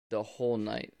the whole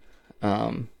night.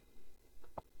 I've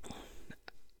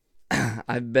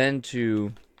been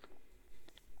to.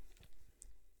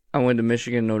 I went to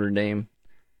Michigan Notre Dame,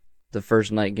 the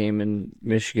first night game in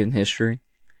Michigan history,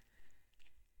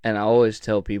 and I always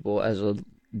tell people as a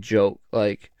joke,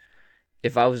 like,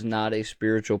 if I was not a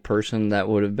spiritual person, that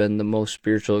would have been the most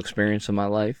spiritual experience of my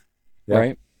life, Yeah.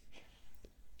 right?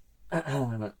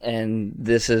 And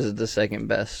this is the second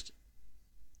best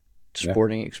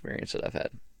sporting experience that I've had.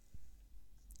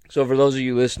 So for those of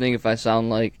you listening, if I sound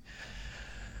like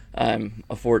I'm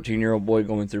a 14-year-old boy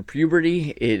going through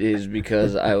puberty, it is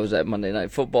because I was at Monday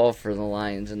Night Football for the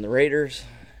Lions and the Raiders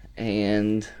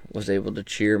and was able to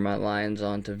cheer my Lions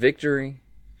on to victory,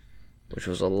 which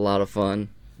was a lot of fun.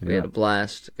 We had a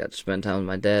blast. Got to spend time with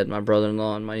my dad, my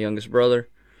brother-in-law, and my youngest brother.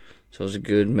 So it was a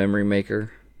good memory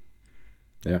maker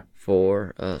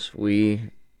for us.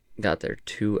 We got there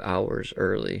 2 hours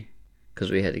early because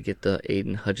we had to get the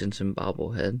Aiden Hutchinson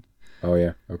bobblehead. Oh,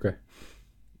 yeah. Okay.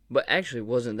 But actually, it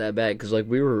wasn't that bad because, like,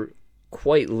 we were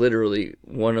quite literally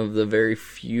one of the very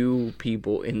few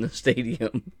people in the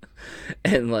stadium.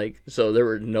 And, like, so there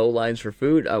were no lines for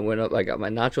food. I went up, I got my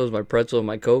nachos, my pretzel, and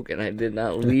my Coke, and I did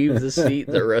not leave the seat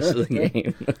the rest of the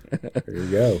game. There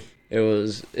you go.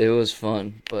 It was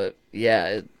fun. But, yeah,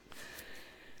 it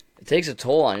takes a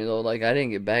toll on you, though. Like, I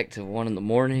didn't get back to 1 in the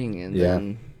morning, and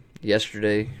then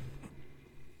yesterday,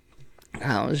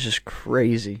 it was just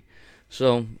crazy.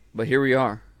 So, but here we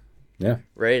are. Yeah.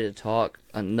 Ready to talk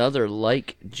another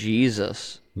Like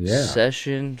Jesus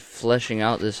session, fleshing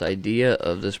out this idea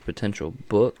of this potential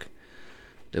book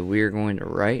that we are going to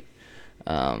write.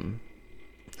 I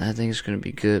think it's going to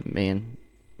be good, man.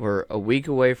 We're a week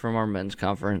away from our men's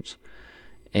conference,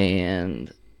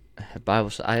 and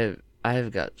Bible. I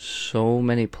have got so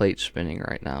many plates spinning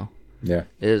right now. Yeah.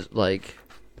 It is like,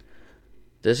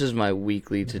 this is my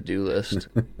weekly to-do list.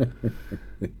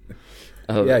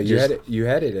 You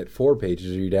had it at 4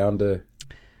 pages. Are you down to?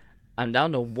 I'm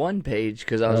down to 1 page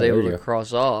because I was able to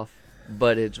cross off,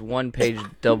 but it's 1 page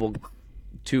double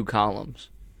 2 columns.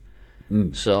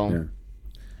 So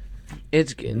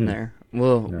it's getting there.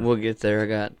 We'll get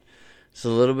there. It's a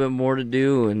little bit more to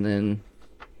do, and then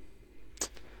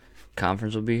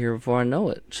conference will be here before I know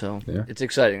it. So it's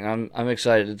exciting. I'm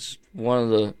excited. It's one of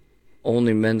the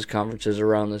only men's conferences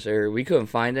around this area. We couldn't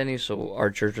find any, so our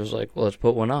church was like, well, let's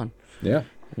put one on. Yeah.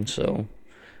 And so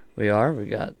we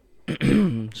got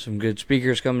some good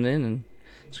speakers coming in, and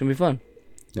it's going to be fun.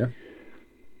 Yeah.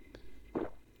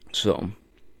 So,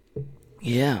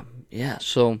 yeah.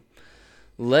 So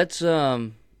let's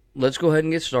go ahead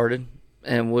and get started,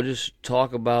 and we'll just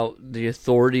talk about the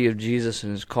authority of Jesus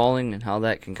and his calling and how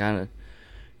that can kind of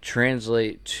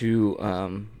translate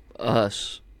to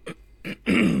us,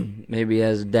 maybe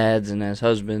as dads and as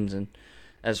husbands and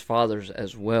as fathers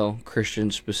as well,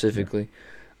 Christians specifically.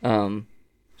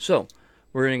 So,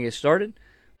 we're going to get started.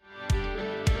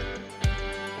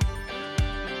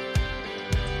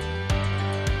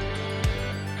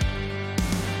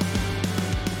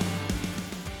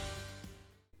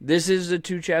 This is the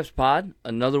Two Chaps Pod,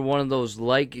 another one of those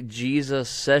Like Jesus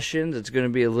sessions. It's going to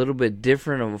be a little bit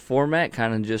different of a format,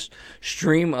 kind of just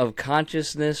stream of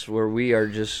consciousness where we are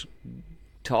just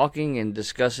talking and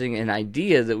discussing an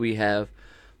idea that we have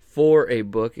for a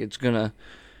book.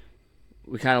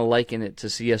 We kind of liken it to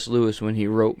C.S. Lewis when he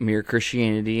wrote Mere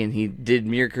Christianity, and he did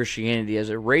Mere Christianity as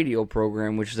a radio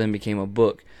program, which then became a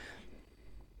book.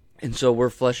 And so we're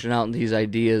fleshing out these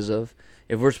ideas of,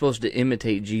 if we're supposed to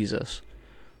imitate Jesus,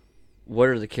 what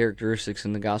are the characteristics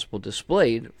in the gospel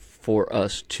displayed for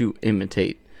us to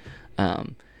imitate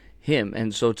him?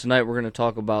 And so tonight we're going to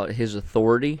talk about his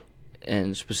authority,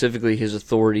 and specifically his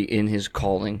authority in his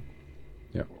calling.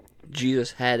 Yeah.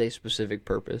 Jesus had a specific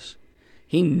purpose.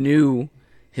 He knew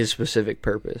his specific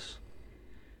purpose.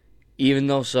 Even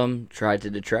though some tried to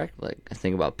detract, like I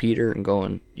think about Peter and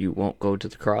going, you won't go to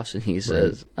the cross, and he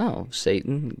says, oh,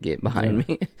 Satan, get behind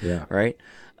me. Yeah. Right?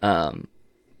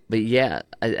 But yeah,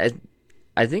 I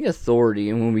think authority,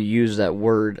 and when we use that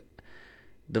word,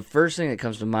 the first thing that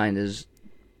comes to mind is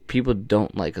people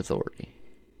don't like authority.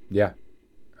 Yeah.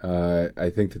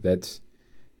 I think that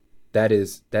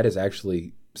is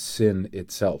actually sin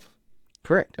itself.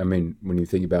 Correct. I mean, when you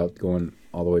think about going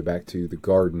all the way back to the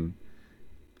garden,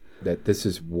 that this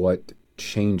is what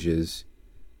changes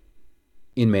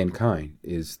in mankind,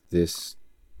 is this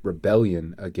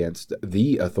rebellion against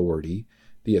the authority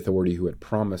who had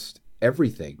promised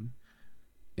everything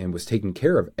and was taking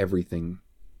care of everything.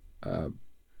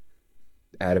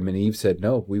 Adam and Eve said,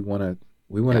 no, we want to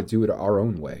do it our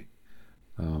own way.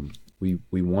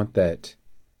 We want that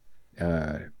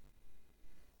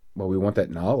well, we want that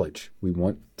knowledge. We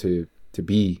want to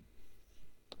be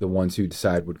the ones who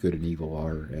decide what good and evil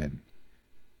are. And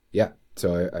yeah,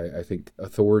 so I think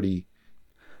authority,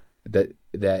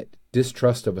 that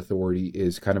distrust of authority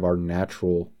is kind of our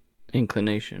natural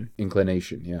inclination.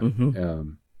 Yeah.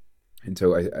 Mm-hmm. And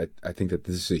so I think that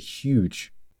this is a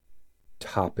huge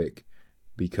topic,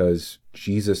 because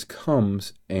Jesus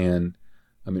comes, and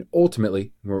I mean,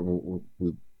 ultimately,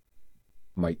 we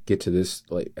might get to this,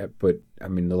 but I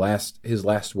mean, his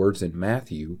last words in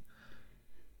Matthew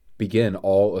begin,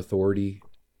 all authority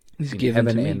He's in given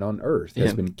heaven to me. and on earth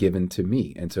has been given to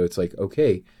me. And so it's like,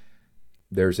 okay,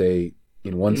 there's in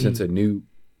one sense, a new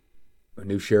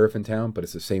sheriff in town, but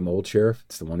it's the same old sheriff.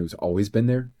 It's the one who's always been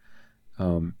there.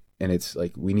 And it's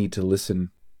like, we need to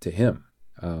listen to him.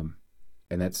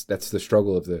 And that's the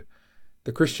struggle of the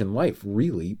Christian life,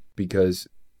 really, because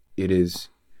it is,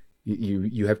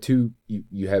 you have two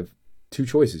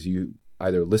choices. You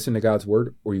either listen to God's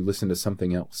word or you listen to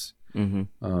something else.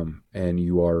 Mm-hmm. And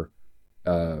you are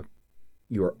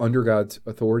under God's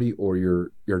authority, or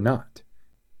you're not.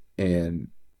 And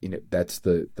that's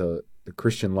the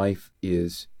Christian life,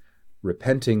 is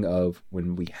repenting of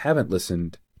when we haven't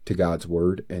listened to God's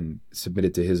word and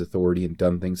submitted to his authority and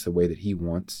done things the way that he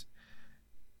wants,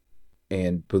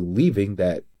 and believing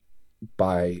that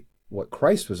by what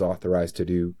Christ was authorized to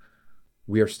do,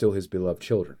 we are still his beloved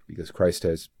children, because Christ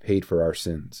has paid for our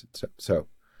sins. So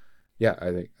yeah,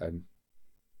 I think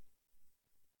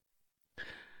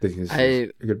this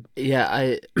is good. Yeah,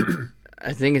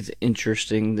 I think it's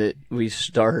interesting that we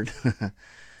start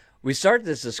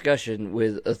this discussion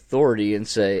with authority and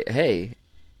say, hey,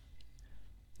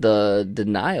 the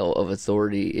denial of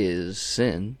authority is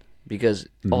sin, because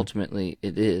ultimately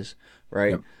it is,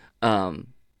 right? Yep.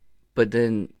 But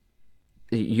then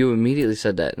you immediately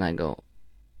said that, and I go,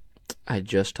 I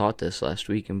just taught this last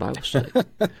week in Bible study.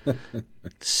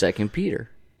 2 Peter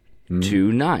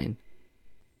 2:9.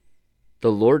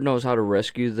 The Lord knows how to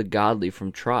rescue the godly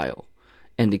from trial,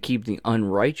 and to keep the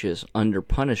unrighteous under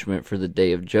punishment for the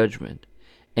day of judgment,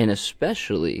 and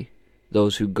especially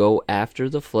those who go after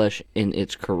the flesh in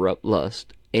its corrupt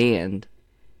lust and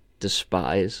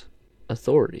despise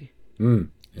authority.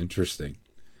 Interesting.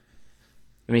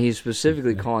 I mean, he's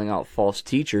specifically calling out false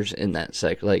teachers in that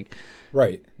section. Like,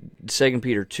 right. 2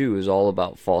 Peter 2 is all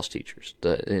about false teachers.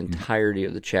 The entirety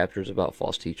of the chapter is about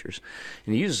false teachers.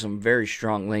 And he uses some very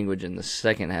strong language in the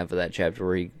second half of that chapter,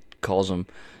 where he calls them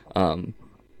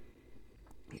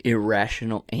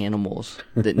irrational animals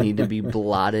that need to be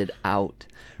blotted out,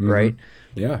 right?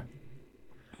 Yeah.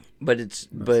 But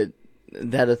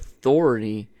that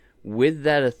authority, with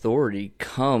that authority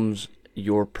comes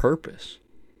your purpose.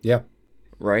 Yeah.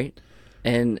 Right?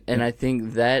 And I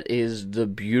think that is the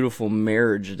beautiful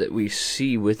marriage that we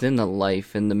see within the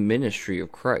life and the ministry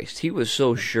of Christ. He was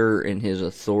so sure in his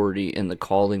authority and the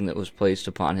calling that was placed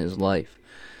upon his life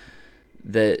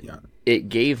that it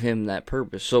gave him that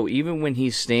purpose. So even when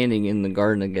he's standing in the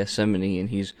Garden of Gethsemane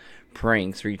and he's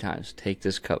praying 3 times, take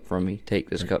this cup from me, take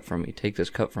this cup from me, take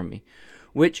this cup from me,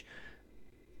 which,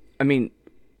 I mean,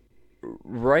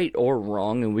 right or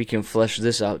wrong, and we can flesh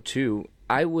this out too,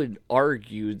 I would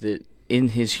argue that in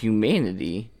his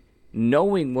humanity,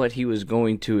 knowing what he was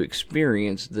going to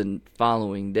experience the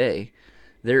following day,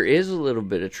 there is a little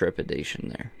bit of trepidation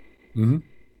there. Mm-hmm.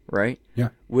 Right? Yeah.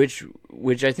 Which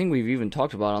I think we've even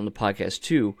talked about on the podcast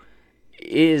too,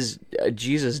 is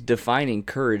Jesus defining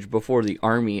courage before the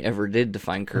army ever did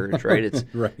define courage, right? It's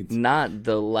not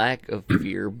the lack of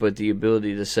fear, but the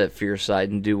ability to set fear aside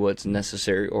and do what's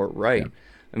necessary or right. Yeah.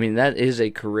 I mean, that is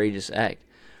a courageous act.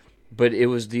 But it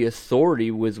was the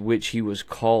authority with which he was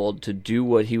called to do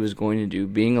what he was going to do,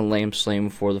 being a lamb slain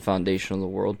before the foundation of the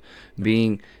world,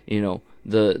 being,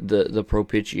 the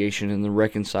propitiation and the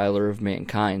reconciler of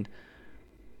mankind,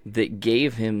 that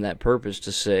gave him that purpose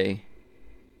to say,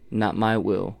 not my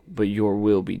will, but your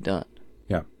will be done.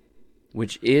 Yeah.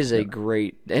 Which is a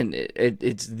great, and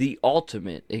it's the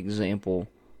ultimate example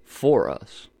for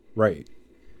us. Right.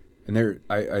 And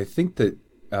I think that,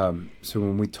 so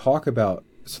when we talk about,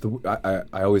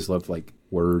 I always love like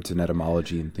words and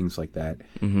etymology and things like that.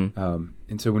 Mm-hmm.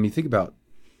 And so when you think about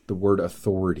the word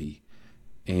authority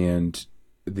and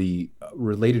the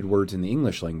related words in the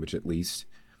English language, at least,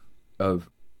 of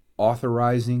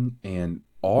authorizing and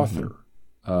author,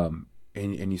 and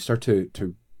you start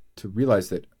to realize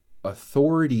that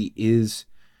authority is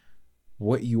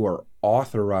what you are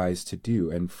authorized to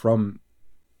do. And from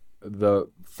the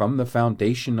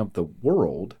foundation of the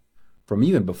world, from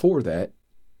even before that,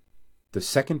 the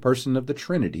second person of the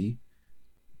Trinity,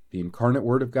 the incarnate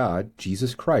Word of God,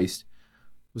 Jesus Christ,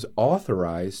 was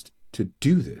authorized to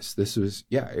do this. This was,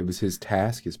 it was his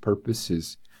task, his purpose,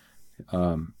 his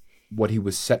what he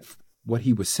was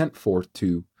sent forth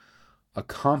to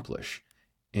accomplish.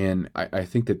 And I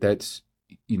think that's,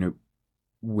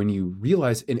 when you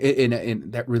realize,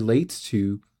 and that relates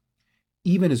to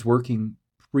even his working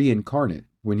pre-incarnate,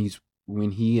 when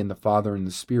he and the Father and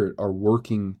the Spirit are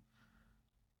working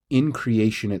in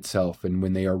creation itself, and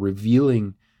when they are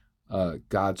revealing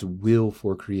God's will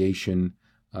for creation,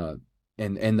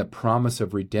 and the promise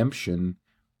of redemption,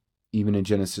 even in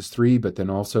Genesis 3, but then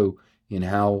also in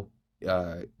how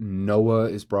Noah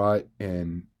is brought,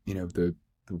 and the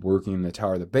working in the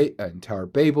Tower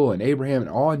of Babel, and Abraham,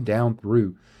 and on down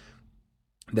through,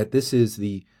 that this is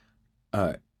the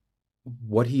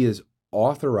what he is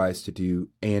authorized to do,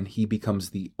 and he becomes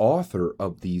the author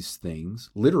of these things,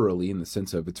 literally in the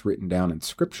sense of it's written down in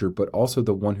Scripture, but also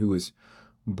the one who is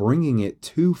bringing it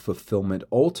to fulfillment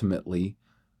ultimately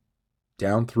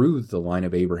down through the line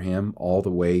of Abraham all the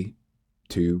way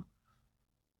to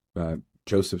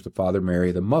Joseph the father,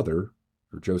 Mary the mother,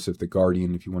 or Joseph the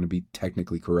guardian, if you want to be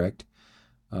technically correct,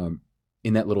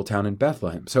 in that little town in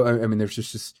Bethlehem. So, I mean, there's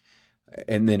just this,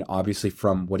 and then obviously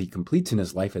from what he completes in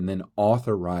his life, and then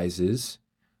authorizes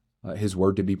his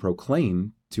word to be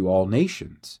proclaimed to all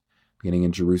nations, beginning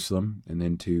in Jerusalem, and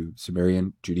then to Samaria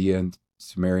and Judea and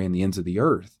Samaria and the ends of the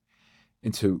earth.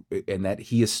 And that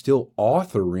he is still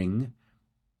authoring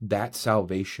that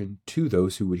salvation to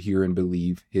those who would hear and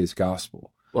believe his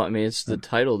gospel. Well, I mean, it's the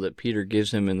title that Peter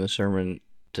gives him in the sermon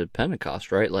to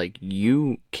Pentecost, right? Like,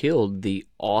 you killed the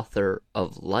author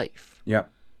of life. Yeah.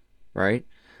 Right?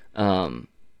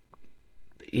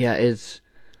 It's,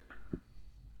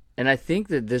 and I think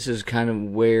that this is kind of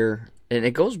where, and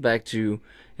it goes back to,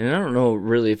 and I don't know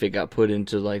really if it got put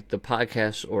into like the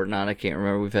podcast or not. I can't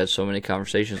remember. We've had so many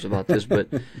conversations about this, but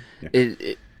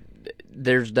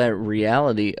there's that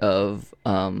reality of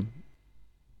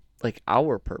like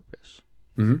our purpose,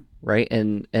 right?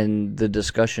 And the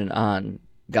discussion on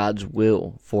God's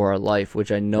will for our life,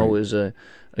 which I know is a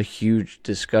huge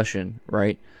discussion,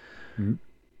 right? Mm-hmm.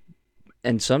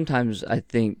 And sometimes I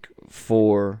think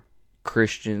for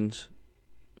Christians,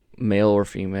 male or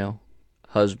female,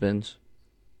 husbands,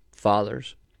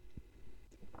 fathers,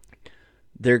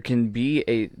 there can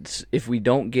be if we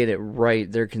don't get it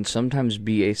right, there can sometimes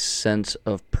be a sense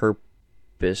of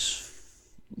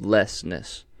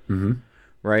purposelessness,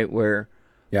 right? Where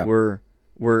we're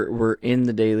in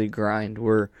the daily grind,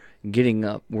 we're getting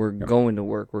up, we're going to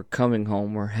work, we're coming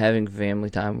home, we're having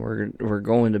family time, we're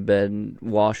going to bed and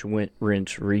wash,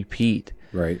 rinse, repeat.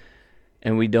 Right.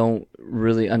 And we don't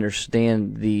really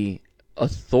understand the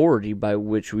authority by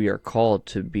which we are called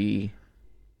to be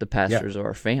the pastors of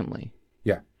our family.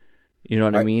 Yeah. You know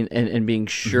what I mean? And being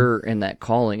sure in that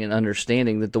calling and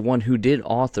understanding that the one who did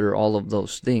author all of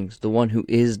those things, the one who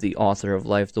is the author of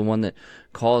life, the one that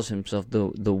calls himself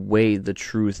the way, the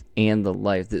truth, and the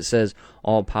life, that says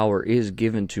all power is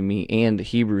given to me, and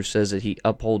Hebrews says that he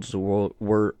upholds the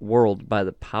world by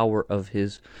the power of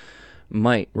his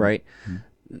might, right?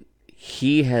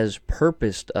 He has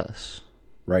purposed us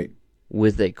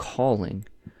with a calling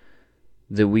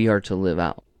that we are to live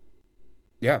out.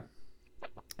 Yeah.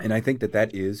 And I think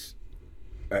that is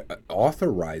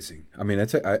authorizing. I mean, I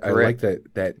like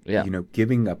that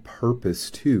giving a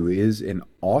purpose to is an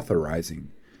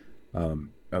authorizing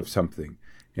of something.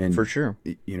 And for sure.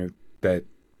 That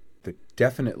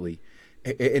definitely,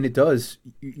 and it does,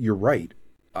 you're right.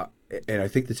 And I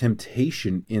think the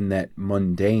temptation in that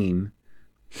mundane,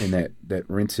 and that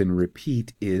rinse and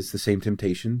repeat, is the same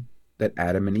temptation that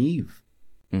Adam and Eve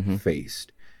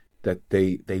faced, that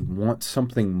they want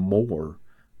something more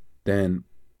than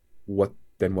what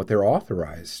they're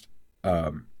authorized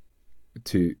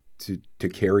to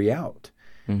carry out,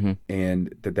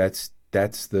 and that's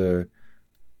the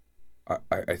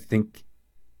I think,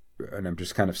 and I'm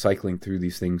just kind of cycling through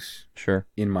these things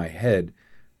in my head.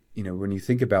 When you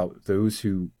think about those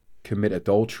who commit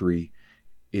adultery,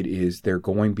 it is they're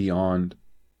going beyond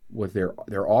what they're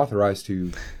authorized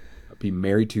to be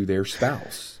married to their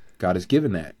spouse. God has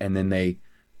given that, and then they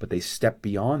step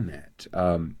beyond that.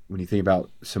 When you think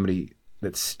about somebody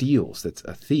that steals, that's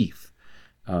a thief,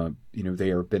 they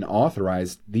have been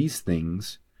authorized these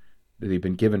things that they've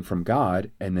been given from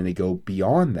God, and then they go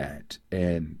beyond that,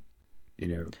 and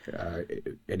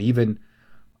and even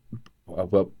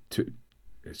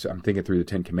so I'm thinking through the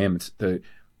Ten Commandments.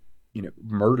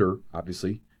 Murder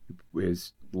obviously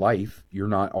is life. You're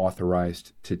not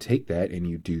authorized to take that, and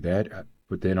you do that.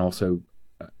 But then also,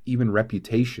 even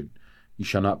reputation. You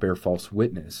shall not bear false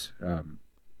witness.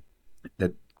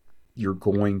 That you're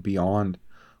going beyond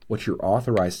what you're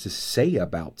authorized to say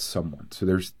about someone. So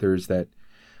there's that.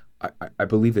 I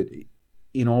believe that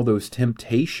in all those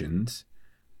temptations,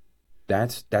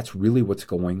 that's really what's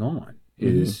going on.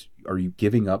 Is are you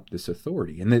giving up this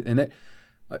authority? And that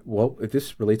well, if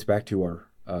this relates back to our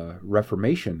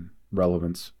Reformation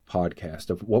relevance podcast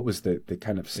of what was the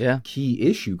kind of key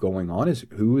issue going on is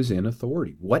who is in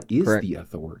authority? What is the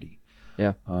authority?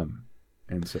 Yeah.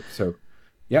 And so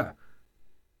yeah.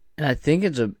 And I think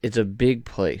it's a big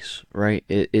place, right?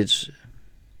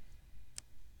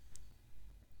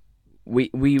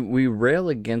 We rail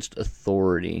against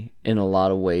authority in a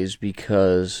lot of ways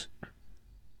because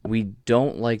we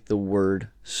don't like the word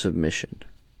submission.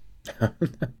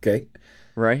 Okay.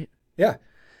 Right? Yeah.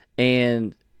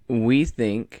 And we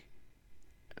think,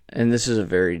 and this is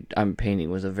I'm painting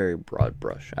with a very broad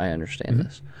brush. I understand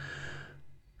this.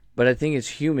 But I think it's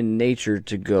human nature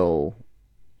to go,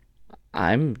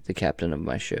 I'm the captain of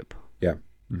my ship. Yeah.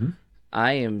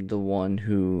 I am the one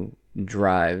who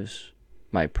drives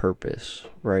my purpose,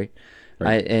 right?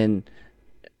 And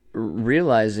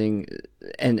realizing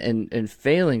and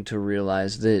failing to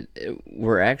realize that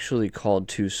we're actually called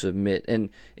to submit. And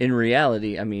in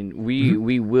reality, I mean,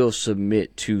 we will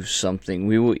submit to something.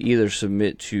 We will either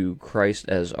submit to Christ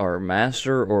as our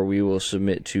master, or we will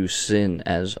submit to sin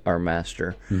as our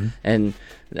master. And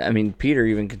I mean, Peter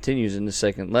even continues in the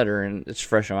second letter, and it's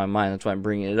fresh on my mind. That's why I'm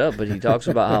bringing it up. But he talks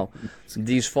about how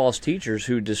these false teachers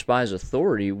who despise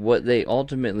authority, what they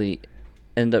ultimately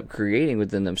end up creating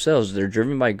within themselves, they're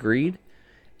driven by greed,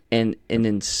 and an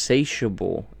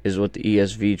insatiable is what the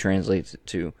ESV translates it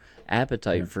to,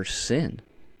 appetite for sin.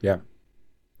 Yeah.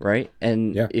 Right?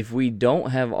 And if we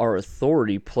don't have our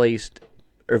authority placed,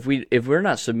 or if we're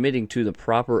not submitting to the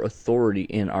proper authority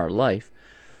in our life,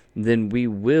 then we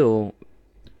will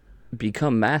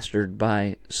become mastered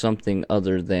by something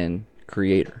other than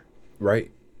Creator.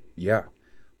 Right. Yeah.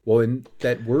 Well, in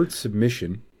that word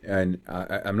submission, and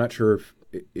I'm not sure if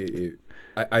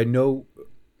I know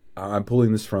I'm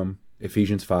pulling this from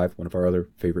Ephesians 5, one of our other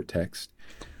favorite texts.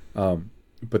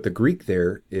 But the Greek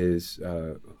there is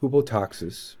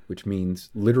hupotaxis, which means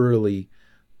literally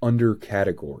under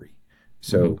category.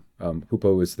 So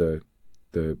hupo is the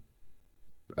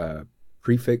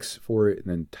prefix for it, and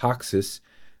then taxis,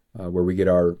 where we get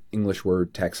our English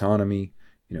word taxonomy,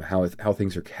 how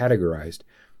things are categorized.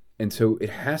 And so it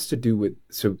has to do with,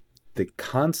 so the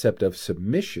concept of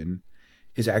submission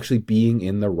is actually being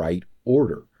in the right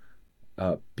order,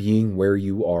 being where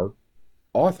you are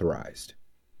authorized.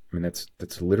 I mean,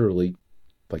 that's literally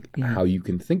like how you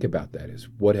can think about that is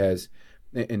what has,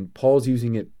 and Paul's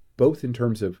using it both in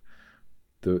terms of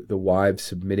the wives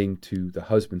submitting to the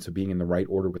husband, so being in the right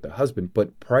order with the husband,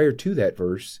 but prior to that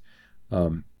verse,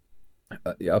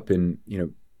 up in,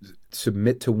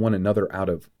 submit to one another out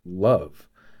of love.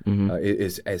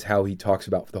 Is as how he talks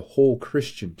about the whole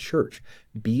Christian church.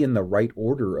 Be in the right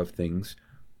order of things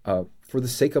for the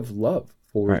sake of love,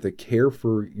 for the care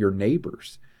for your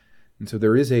neighbors. And so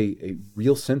there is a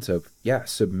real sense of,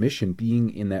 submission, being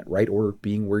in that right order,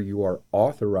 being where you are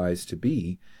authorized to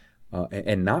be,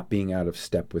 and not being out of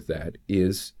step with that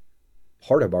is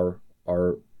part of our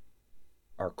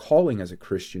calling as a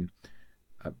Christian,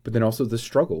 but then also the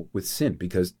struggle with sin,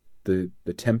 because the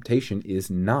temptation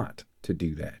is not to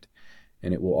do that,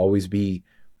 and it will always be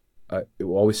it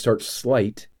will always start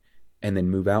slight and then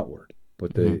move outward.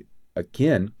 But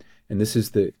again, and this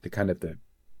is the kind of the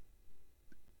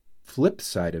flip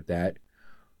side of that,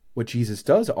 what Jesus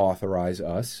does authorize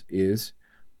us is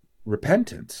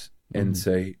repentance, and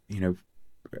say,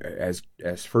 as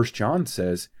 1 John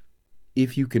says,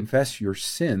 if you confess your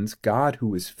sins, God,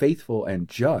 who is faithful and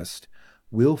just,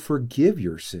 will forgive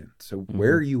your sins. So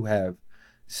where you have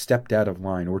stepped out of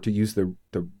line, or to use the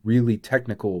really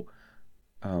technical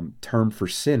term for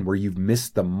sin, where you've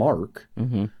missed the mark,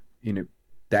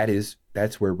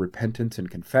 that's where repentance and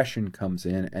confession comes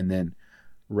in, and then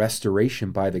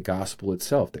restoration by the gospel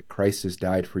itself, that Christ has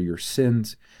died for your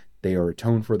sins, they are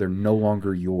atoned for, they're no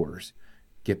longer yours.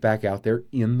 Get back out there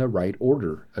in the right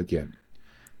order again.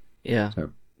 Yeah.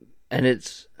 So. And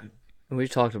we've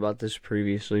talked about this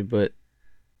previously,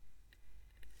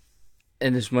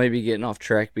 and this might be getting off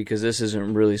track because this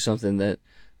isn't really something that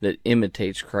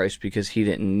imitates Christ, because he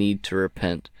didn't need to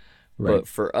repent. Right. But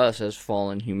for us as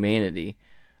fallen humanity,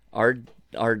 our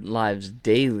lives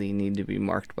daily need to be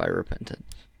marked by repentance.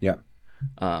 Yeah.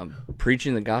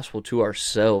 Preaching the gospel to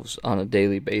ourselves on a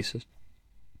daily basis.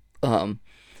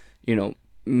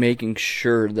 Making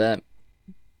sure that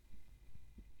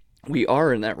we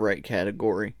are in that right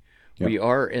category. Yep. We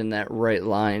are in that right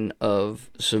line of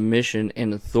submission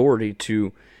and authority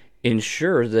to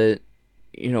ensure that,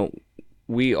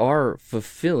 we are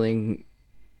fulfilling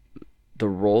the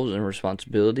roles and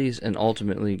responsibilities and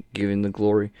ultimately giving the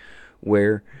glory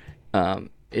where it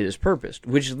is purposed.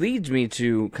 Which leads me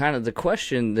to kind of the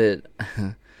question that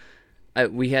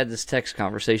we had this text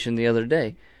conversation the other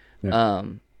day. Yeah.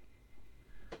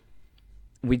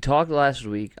 We talked last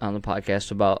week on the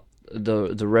podcast about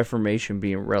the Reformation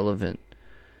being relevant,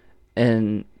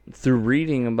 and through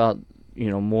reading about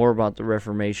more about the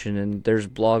Reformation, and there's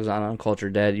blogs on Culture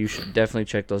Dad. You should definitely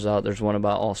check those out. There's one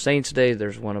about All Saints Day.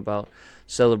 There's one about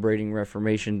celebrating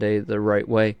Reformation Day the right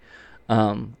way.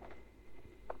 I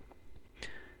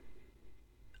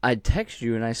texted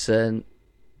you and I said,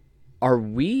 "Are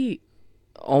we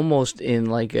almost in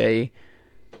like a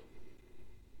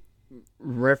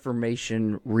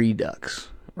Reformation redux,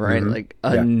 right? Mm-hmm. Like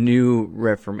a Yeah. new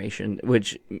Reformation,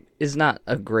 which is not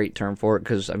a great term for it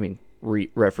because, I mean,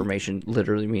 Reformation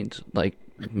literally means like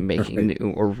making Right.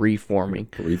 new or reforming,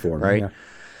 Reforming, right? yeah.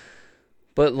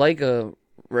 But like a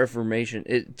Reformation,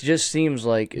 it just seems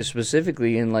like,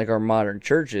 specifically in like our modern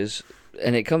churches,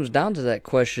 and it comes down to that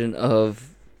question of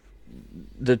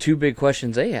the two big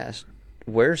questions they asked: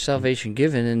 where's salvation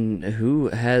given, and who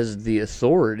has the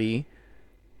authority?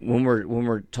 When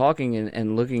we're talking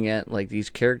and looking at like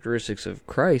these characteristics of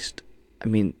Christ, I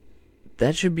mean,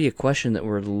 that should be a question that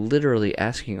we're literally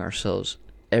asking ourselves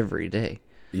every day.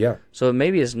 Yeah. So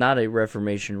maybe it's not a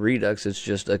Reformation redux; it's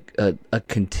just a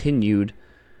continued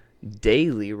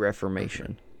daily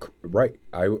reformation. Right.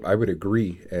 I would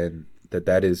agree, and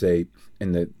that is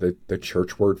and the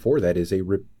church word for that is a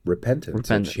repentance,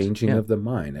 a changing yeah. of the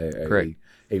mind, Correct.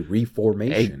 a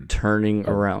reformation, A turning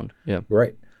around. Yeah.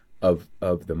 right, of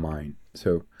the mind.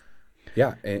 So,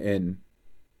 yeah, and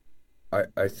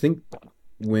I think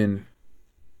when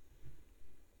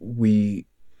we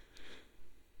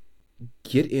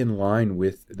get in line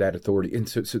with that authority, and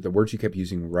so the words you kept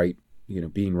using, right,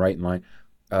 being right in line,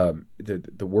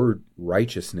 the word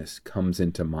righteousness comes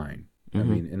into mind. I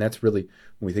mean, and that's really,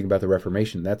 when we think about the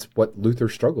Reformation, that's what Luther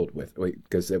struggled with,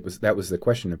 because that was the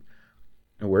question of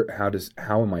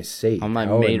how am I saved? How am I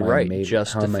How made am I right? made,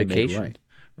 Justification,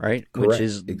 right? Correct, Which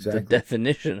is exactly. the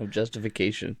definition of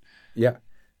justification. Yeah,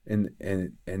 and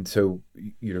so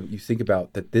you think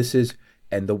about that. This is,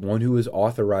 and the one who is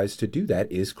authorized to do that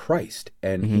is Christ,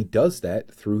 and he does that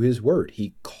through his word.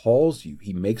 He calls you.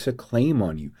 He makes a claim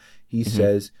on you. He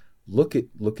says, look at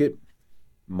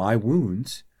my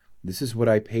wounds. This is what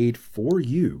I paid for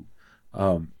you,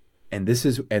 and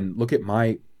look at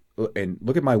my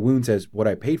wounds as what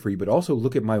I paid for you, but also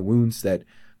look at my wounds that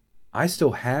I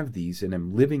still have these and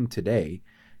am living today,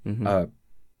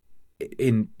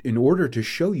 in order to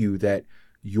show you that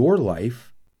your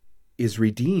life is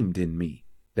redeemed in me.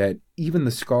 That even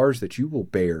the scars that you will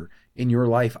bear in your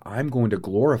life, I'm going to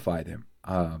glorify them.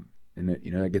 And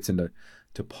that gets into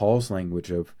Paul's language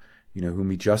of,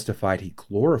 whom he justified, he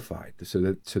glorified.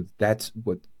 So that's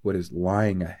what is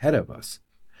lying ahead of us.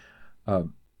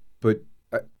 But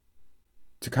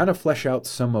to kind of flesh out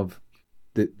some of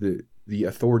the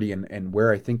authority and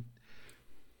where I think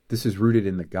this is rooted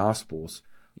in the Gospels,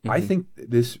 I think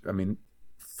this, I mean,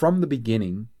 from the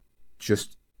beginning,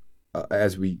 just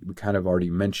as we kind of already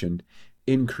mentioned,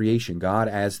 in creation, God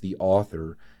as the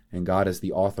author and God as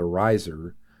the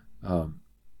authorizer,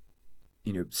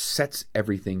 sets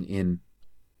everything in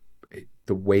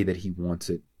the way that he wants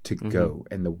it to go,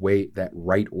 and the way, that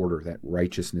right order, that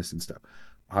righteousness and stuff.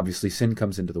 Obviously, sin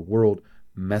comes into the world,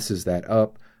 messes that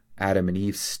up. Adam and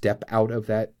Eve step out of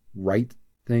that right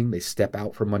thing. They step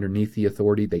out from underneath the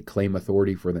authority. They claim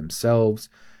authority for themselves.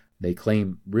 They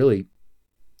claim, really,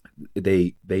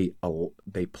 they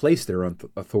place their own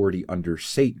authority under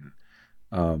Satan,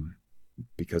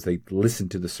 because they listen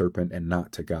to the serpent and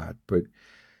not to God.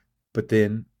 But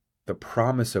then the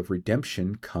promise of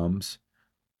redemption comes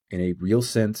in a real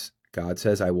sense. God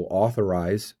says, I will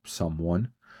authorize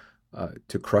someone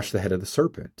to crush the head of the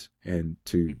serpent and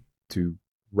to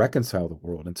reconcile the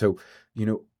world. And so,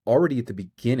 already at the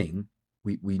beginning,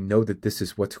 we know that this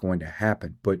is what's going to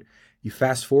happen. But you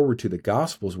fast forward to the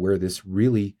Gospels, where this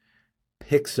really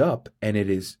picks up, and it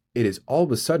is all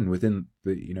of a sudden, within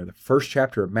the first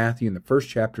chapter of Matthew and the first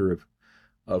chapter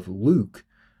of Luke,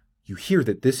 you hear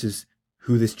that this is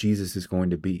who this Jesus is going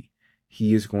to be.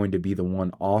 He is going to be the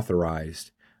one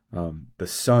authorized. The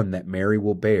son that Mary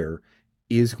will bear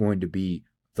is going to be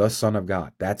the Son of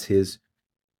God. That's his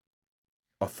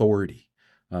authority,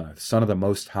 Son of the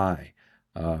Most High.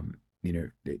 And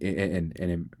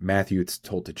in Matthew it's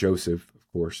told to Joseph,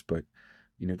 of course, but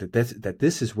that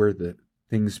this is where the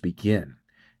things begin.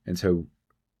 And so,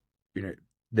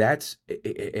 that's,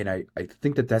 and I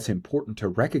think that that's important to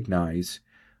recognize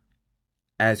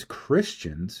as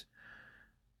Christians,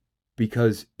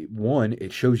 because one,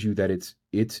 it shows you that it's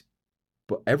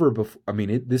ever before. I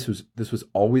mean, this was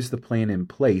always the plan in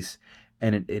place,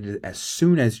 and as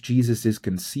soon as Jesus is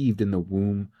conceived in the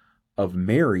womb of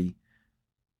Mary,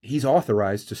 he's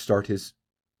authorized to start his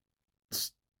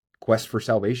quest for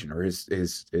salvation, or his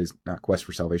not quest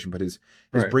for salvation, but his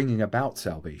Right. bringing about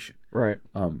salvation. Right.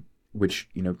 Which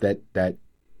that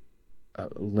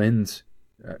lends,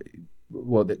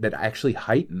 that actually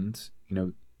heightens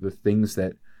the things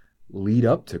that lead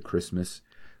up to Christmas,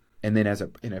 and then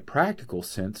in a practical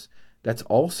sense, that's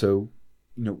also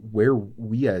where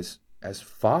we as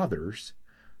fathers,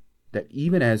 that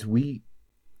even as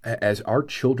our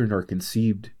children are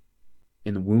conceived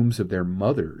in the wombs of their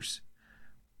mothers,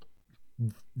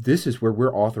 this is where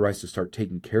we're authorized to start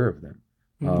taking care of them.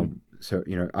 Mm-hmm. So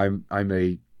I'm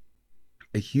a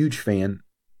huge fan.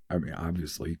 I mean,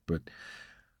 obviously, but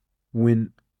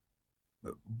when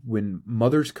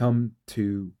mothers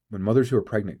who are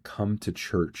pregnant come to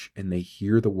church and they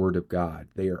hear the word of God,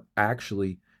 they are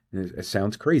actually, it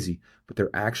sounds crazy, but they're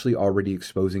actually already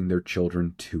exposing their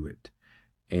children to it.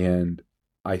 And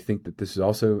I think that this is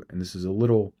also, and this is a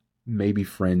little maybe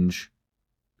fringe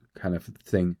kind of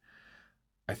thing,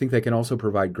 I think they can also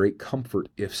provide great comfort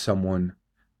if someone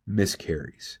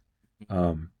miscarries,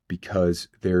 because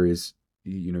there is,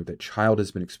 that child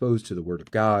has been exposed to the word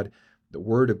of God. The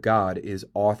word of God is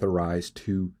authorized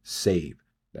to save.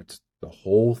 That's the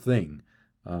whole thing.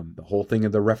 The whole thing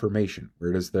of the Reformation.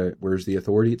 Where's the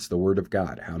authority? It's the word of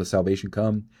God. How does salvation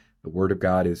come? The word of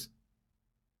God is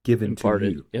given Imparted.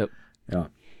 to you. Yep. Yeah.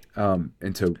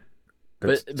 And so,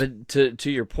 but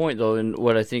to your point though, and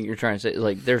what I think you're trying to say,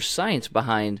 like, there's science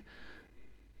behind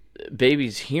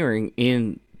babies hearing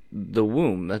in the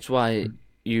womb. That's why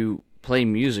you play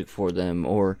music for them,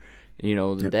 or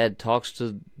the dad talks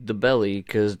to the belly,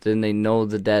 because then they know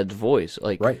the dad's voice.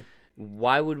 Like, right.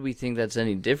 Why would we think that's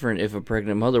any different if a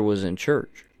pregnant mother was in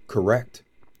church? Correct.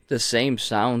 The same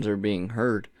sounds are being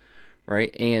heard,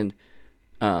 right? And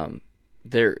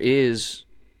there is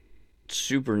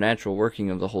supernatural working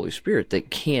of the Holy Spirit that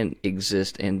can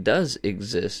exist and does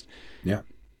exist. Yeah.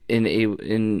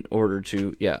 In order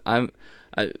to,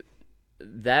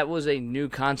 that was a new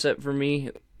concept for me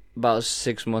about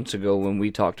 6 months ago when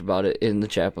we talked about it in the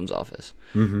chaplain's office,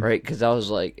 right? Because I was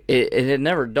like, it had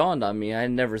never dawned on me. I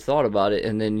had never thought about it,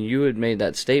 and then you had made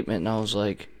that statement, and I was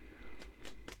like,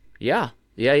 yeah.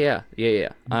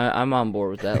 I'm on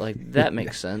board with that. Like, that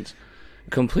makes sense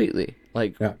completely.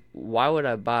 Like, why would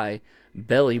I buy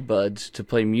belly buds to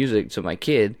play music to my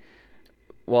kid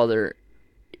while they're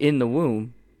in the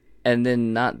womb, and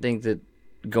then not think that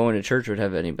going to church would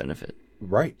have any benefit?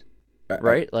 Right.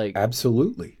 Right? Like,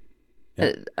 absolutely.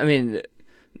 Yeah. I mean,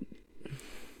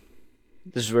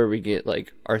 this is where we get,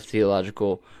 like, our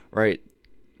theological, right?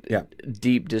 Yeah.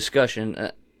 Deep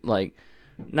discussion. Like,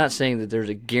 not saying that there's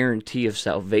a guarantee of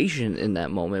salvation in that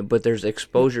moment, but there's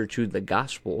exposure to the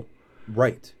gospel.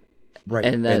 Right. Right.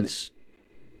 And that's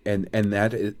and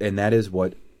that is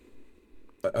what,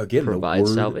 again, provides the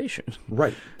word, salvation.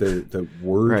 Right. The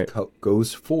word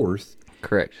goes forth.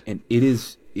 Correct. And it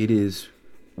is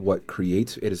what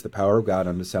creates, it is the power of God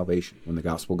unto salvation when the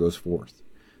gospel goes forth.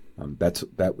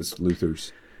 That was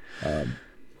Luther's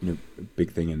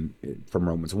big thing from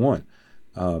Romans 1.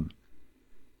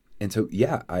 And so,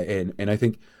 I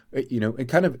think,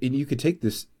 and you could take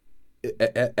this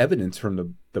evidence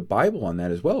from the Bible on that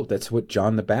as well. That's what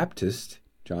John the Baptizer.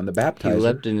 He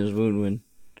leapt in his wound when...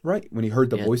 Right, when he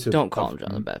heard the voice of... Don't call him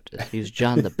John the Baptist. He's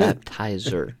John the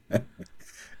Baptizer.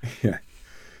 Yeah.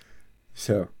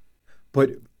 So,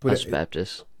 but us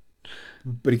Baptists.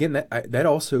 But again, that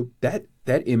also that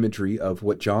imagery of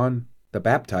what John the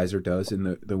Baptizer does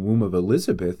in the womb of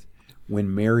Elizabeth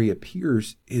when Mary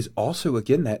appears is also,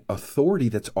 again, that authority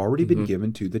that's already been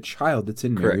given to the child that's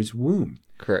in Mary's womb.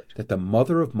 Correct. That the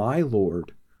mother of my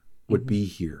Lord would be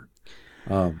here.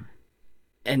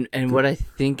 And what I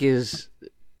think is,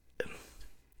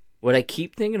 what I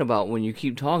keep thinking about when you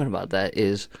keep talking about that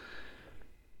is,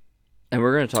 and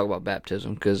we're going to talk about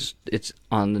baptism because it's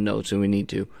on the notes and we need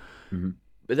to. Mm-hmm.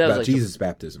 But that was about like Jesus'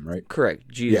 baptism, right? Correct,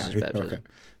 Jesus' baptism. Okay.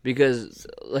 Because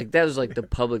like that was like the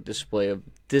public display of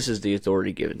this is the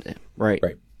authority given to him, right?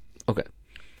 Right. Okay.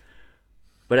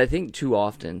 But I think too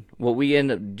often what we end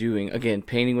up doing, again,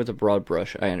 painting with a broad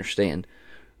brush, I understand.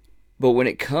 But when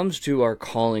it comes to our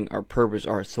calling, our purpose,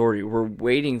 our authority, we're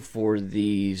waiting for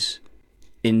these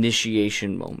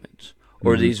initiation moments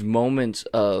or these moments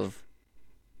of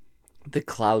the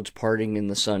clouds parting and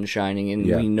the sun shining and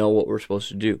we know what we're supposed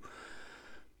to do.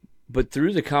 But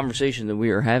through the conversation that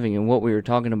we are having and what we are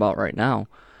talking about right now,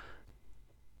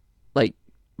 like,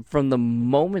 from the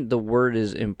moment the word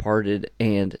is imparted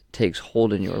and takes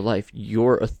hold in your life,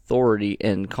 your authority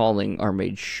and calling are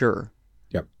made sure.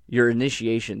 Yep. Your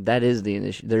initiation, that is the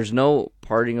initiation. There's no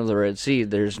parting of the Red Sea.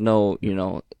 There's no,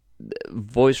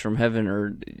 voice from heaven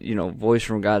or, voice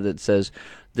from God that says,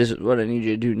 this is what I need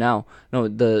you to do now. No,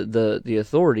 the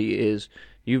authority is,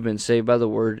 you've been saved by the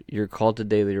word. You're called to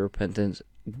daily repentance.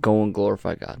 Go and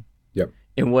glorify God. Yep.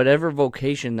 In whatever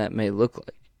vocation that may look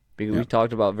like. Because we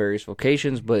talked about various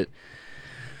vocations, but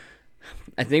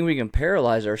I think we can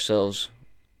paralyze ourselves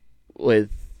with,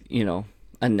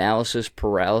 analysis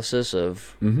paralysis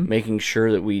of making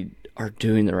sure that we are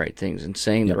doing the right things and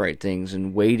saying the right things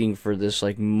and waiting for this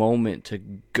moment to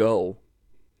go.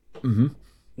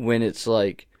 When it's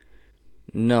like,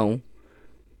 no,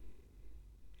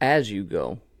 as you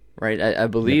go, right? I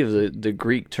believe the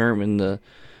Greek term in the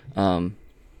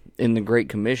Great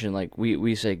Commission, like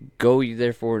we say, go ye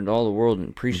therefore into all the world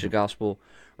and preach the gospel,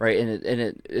 right?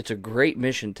 And it's a great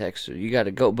mission text. So you got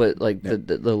to go, but like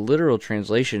the literal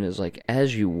translation is like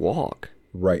as you walk.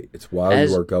 Right. It's while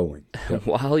you are going. Yep.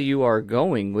 While you are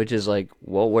going, which is like,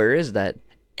 well, where is that?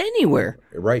 Anywhere.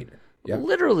 Right. Yeah.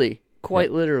 Literally,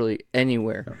 quite literally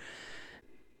anywhere. Yeah.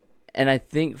 And I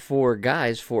think for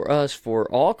guys, for us, for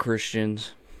all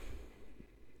Christians,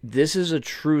 this is a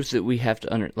truth that we have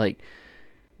to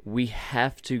we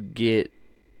have to get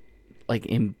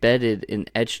embedded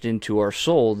and etched into our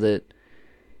soul that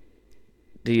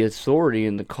the authority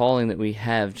and the calling that we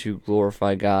have to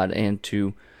glorify God and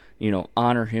to,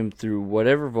 honor Him through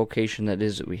whatever vocation that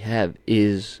is that we have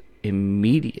is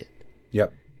immediate.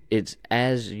 Yep. It's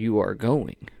as you are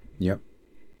going. Yep.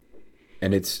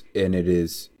 And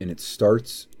it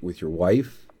starts with your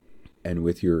wife and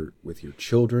with your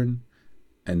children,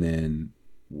 and then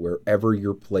wherever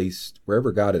you're placed,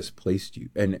 wherever God has placed you.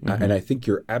 And I think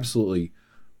you're absolutely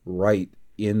right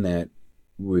in that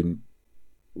when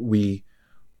we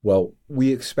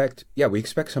expect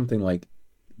something like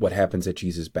what happens at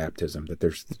Jesus' baptism, that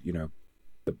there's, the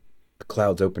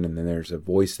clouds open and then there's a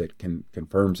voice that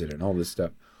confirms it and all this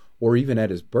stuff. Or even at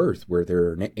his birth where there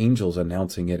are angels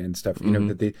announcing it and stuff,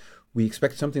 we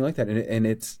expect something like that. And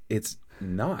it's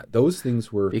not. Those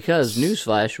things were... Because,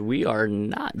 newsflash, we are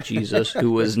not Jesus,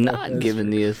 who was not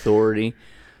given the authority.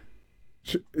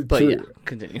 But true.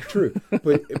 Continue. True.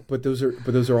 But those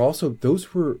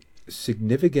were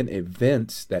significant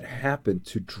events that happened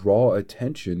to draw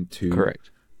attention to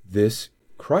this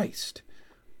Christ.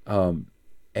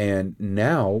 And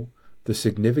now the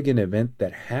significant event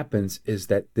that happens is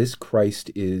that this Christ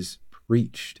is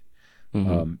preached.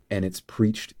 And it's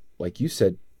preached, like you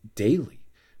said, daily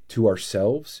to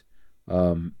ourselves,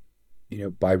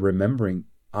 by remembering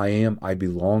I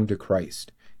belong to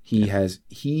Christ. He has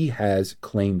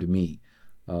claimed me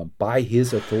by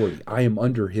His authority. I am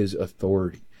under His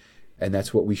authority. And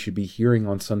that's what we should be hearing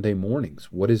on Sunday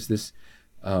mornings. What is this?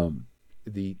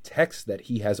 The text that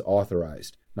He has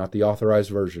authorized, not the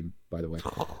authorized version, by the way.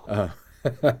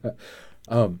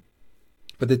 But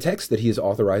the text that He has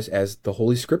authorized as the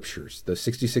Holy Scriptures, the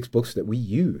 66 books that we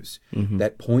use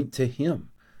that point to Him.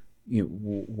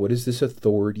 What is this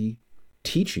authority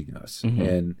teaching us?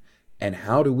 And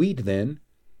how do we then,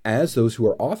 as those who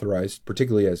are authorized,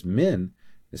 particularly as men,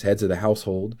 as heads of the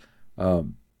household, how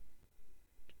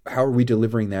are we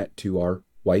delivering that to our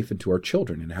wife and to our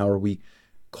children? And how are we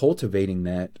cultivating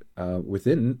that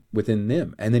within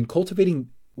them? And then cultivating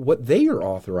what they are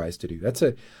authorized to do. That's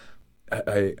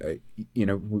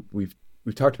we've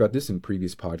talked about this in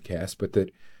previous podcasts, but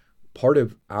that part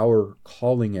of our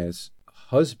calling as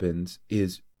husbands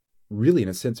is really, in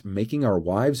a sense, making our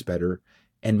wives better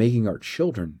and making our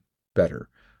children better.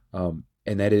 And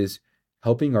that is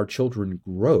helping our children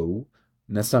grow.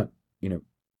 And that's not,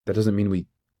 that doesn't mean we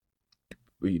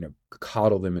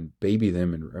coddle them and baby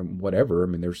them and whatever. I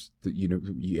mean, there's,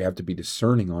 you have to be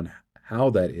discerning on how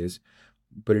that is,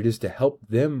 but it is to help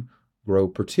them grow,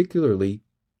 particularly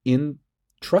in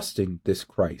trusting this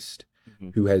Christ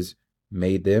who has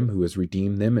made them, who has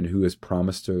redeemed them, and who has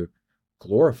promised to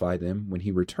glorify them when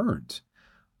He returns.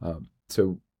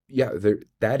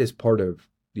 That is part of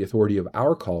the authority of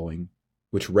our calling,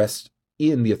 which rests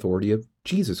in the authority of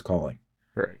Jesus' calling.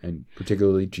 Right. And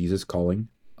particularly Jesus calling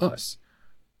us.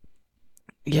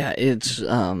 Yeah, it's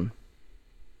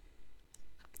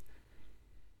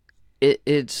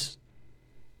it's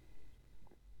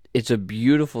a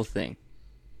beautiful thing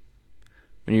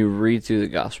when you read through the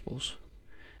Gospels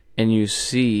and you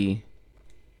see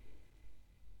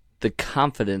the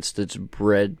confidence that's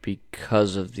bred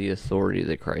because of the authority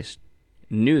that Christ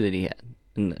knew that He had.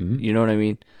 And you know what I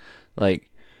mean? Like,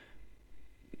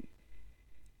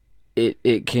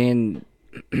 it can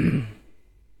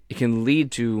it can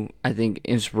lead to, I think,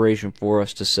 inspiration for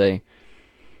us to say,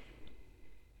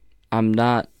 I'm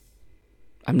not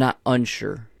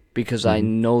unsure, because I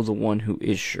know the one who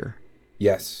is sure.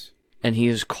 Yes. And he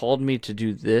has called me to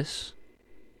do this,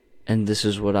 and this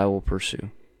is what I will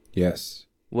pursue. Yes.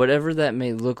 Whatever that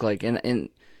may look like. And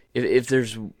if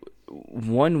there's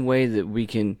one way that we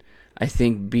can, I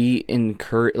think, be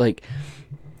encouraged, like,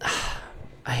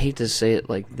 I hate to say it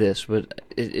like this, but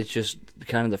it's just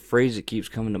kind of the phrase that keeps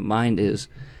coming to mind is,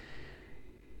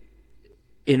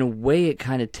 in a way, it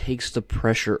kind of takes the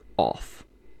pressure off.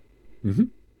 Mm-hmm.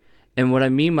 And what I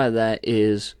mean by that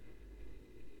is,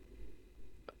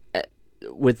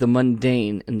 with the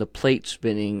mundane and the plate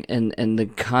spinning and the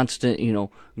constant,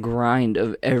 grind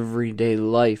of everyday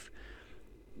life,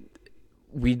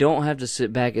 we don't have to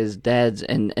sit back as dads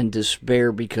and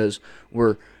despair because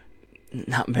we're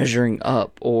not measuring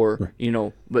up, or,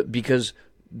 but because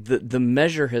the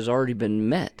measure has already been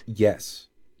met. Yes.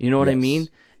 You know what I mean?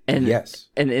 And yes.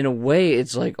 And in a way,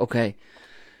 it's like, okay,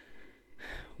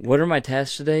 what are my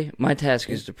tasks today? My task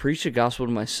is to preach the gospel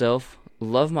to myself,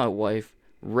 love my wife,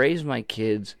 raise my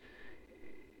kids,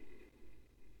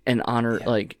 and honor,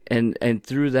 and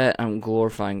through that, I'm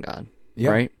glorifying God. Yeah.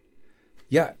 Right?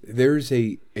 Yeah, there's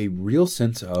a real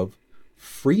sense of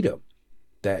freedom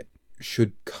that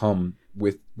should come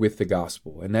with the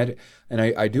gospel. And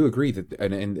I do agree that,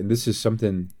 and this is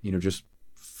something, just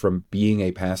from being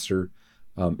a pastor,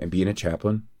 and being a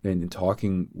chaplain and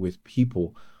talking with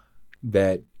people,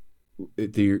 that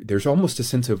there's almost a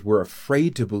sense of, we're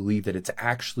afraid to believe that it's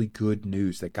actually good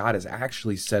news, that God has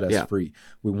actually set us free.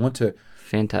 We want to,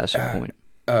 fantastic point.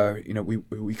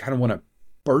 We kind of want to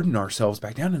burden ourselves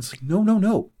back down, and it's like,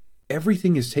 no,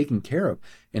 everything is taken care of.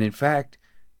 And in fact,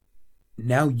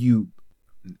 now you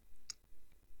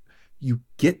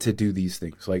get to do these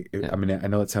things. Like, I mean, I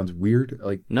know it sounds weird,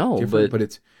 like, no, but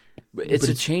it's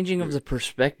a changing of the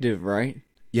perspective, right?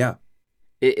 Yeah.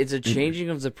 It's a changing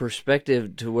of the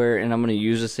perspective to where, and I'm going to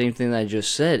use the same thing that I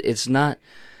just said, it's not,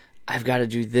 I've got to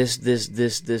do this,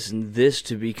 and this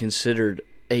to be considered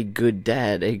a good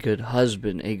dad, a good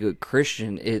husband, a good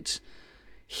Christian. It's,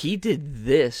 he did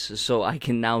this, so I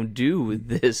can now do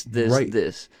this, right.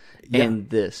 this, and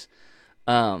this.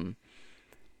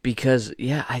 Because,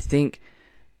 I think,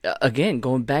 again,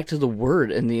 going back to the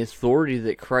word and the authority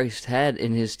that Christ had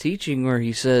in his teaching, where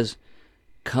he says,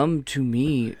 come to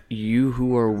me, you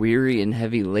who are weary and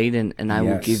heavy laden, and I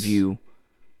will give you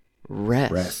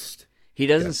rest. He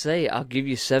doesn't say, I'll give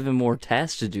you 7 more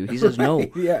tasks to do. He says, no,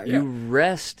 you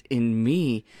rest in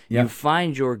me. You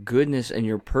find your goodness and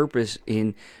your purpose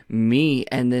in me,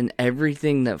 and then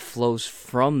everything that flows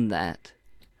from that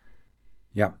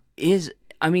is,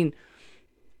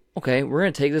 okay, we're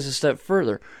going to take this a step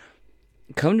further.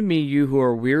 Come to me, you who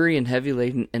are weary and heavy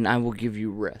laden, and I will give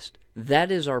you rest. That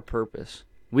is our purpose.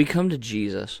 We come to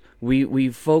Jesus. We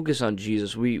focus on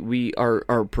Jesus. We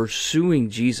are pursuing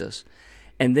Jesus.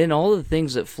 And then all the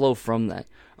things that flow from that,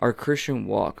 our Christian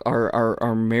walk,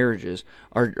 our marriages,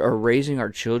 our raising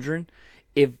our children,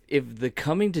 if the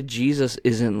coming to Jesus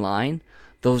is in line,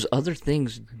 those other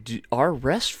things are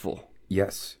restful.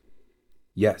 Yes.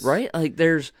 Right? Like,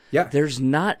 there's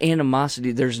not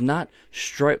animosity. There's not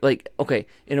strife. Like, okay,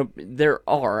 there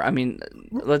are. I mean,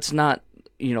 let's not,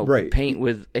 paint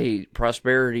with a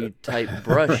prosperity type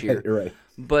brush here. Right.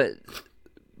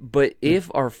 But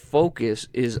if our focus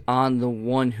is on the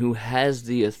one who has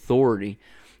the authority,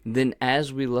 then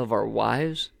as we love our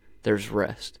wives, there's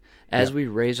rest. As we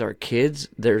raise our kids,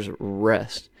 there's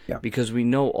rest. Yeah. Because we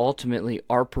know ultimately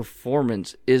our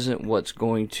performance isn't what's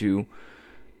going to,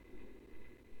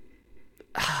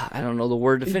 I don't know the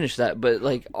word to finish that, but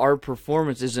like, our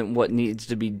performance isn't what needs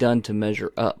to be done to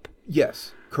measure up.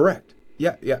 Yes, correct.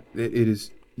 Yeah. It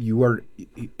is, you are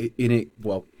in a,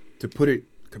 well, to put it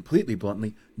completely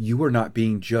bluntly, you are not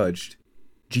being judged.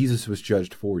 Jesus was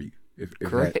judged for you.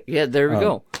 Correct. There we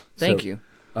go. Thank you.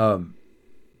 But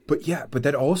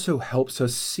that also helps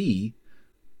us see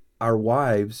our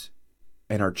wives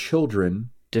and our children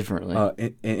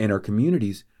differently, in our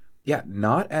communities. Yeah,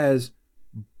 not as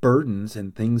burdens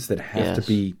and things that have to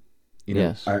be,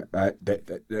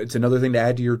 it's another thing to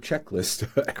add to your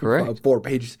checklist. Correct. 4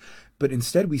 pages. But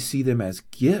instead we see them as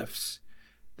gifts,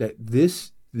 that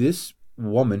this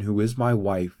woman who is my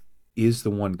wife is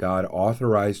the one God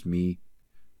authorized me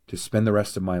to spend the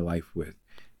rest of my life with.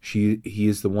 He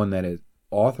is the one that has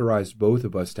authorized both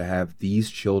of us to have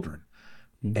these children.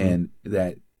 Mm-hmm. And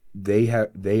that they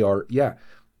are,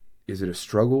 is it a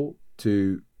struggle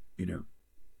to,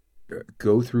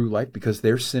 go through life because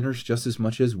they're sinners just as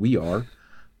much as we are,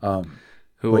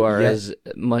 who are as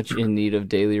much in need of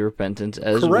daily repentance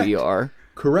as we are.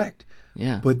 Correct.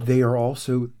 Yeah. But they are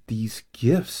also these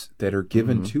gifts that are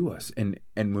given to us. And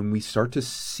when we start to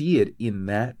see it in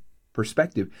that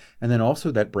perspective, and then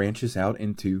also that branches out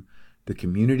into the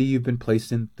community you've been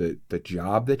placed in, the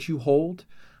job that you hold,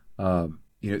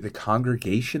 the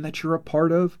congregation that you're a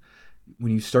part of,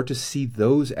 when you start to see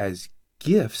those as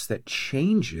gifts, that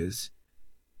changes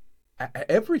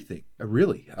everything,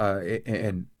 really.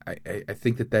 And I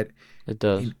think that it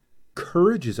does.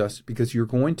 encourages us, because you're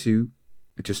going to,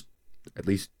 just at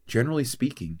least generally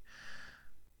speaking,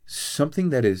 something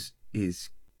that is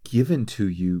given to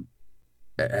you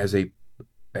as that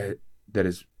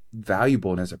is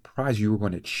valuable and as a prize, you are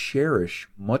going to cherish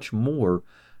much more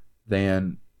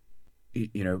than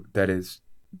that is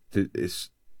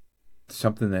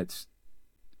something that's,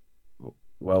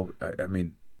 well, I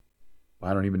mean,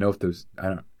 I don't even know if those, I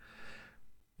don't.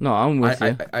 No, I'm with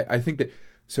you. I think that,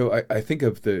 so I think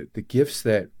of the gifts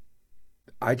that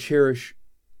I cherish,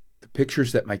 the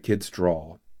pictures that my kids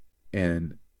draw,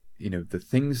 and the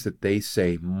things that they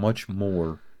say, much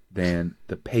more than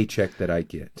the paycheck that I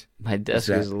get. My desk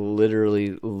is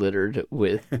literally littered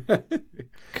with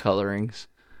colorings.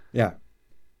 Yeah.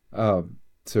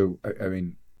 So I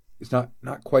mean, it's not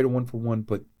quite a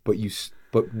 1-for-1,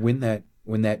 but when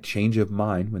that change of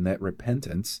mind, when that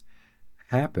repentance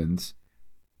happens,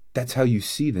 that's how you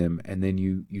see them, and then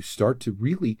you start to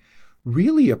really,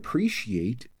 really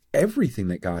appreciate everything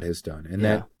that God has done, and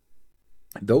that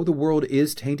though the world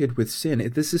is tainted with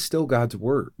sin, this is still God's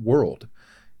world,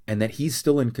 and that He's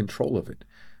still in control of it,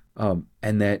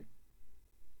 and that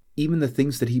even the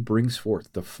things that He brings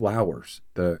forth, the flowers,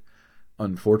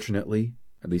 unfortunately,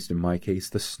 at least in my case,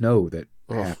 the snow that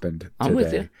happened today. I'm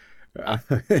with you.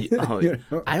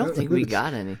 I don't think we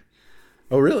got any.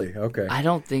 Oh, really? Okay. I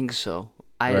don't think so.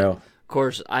 Of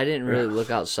course, I didn't really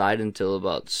look outside until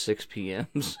about 6 p.m.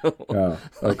 So. Oh,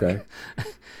 okay.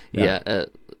 Yeah.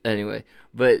 Anyway,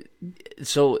 but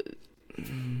so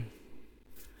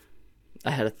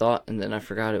I had a thought and then I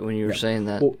forgot it when you were saying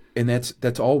that. Well, and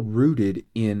that's all rooted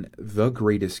in the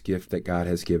greatest gift that God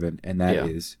has given, and that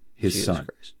is His Jesus Son.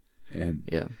 Christ.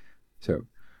 And so.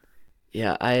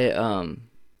 Yeah,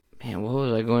 man, what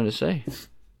was I going to say?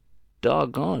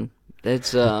 Doggone.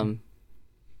 It's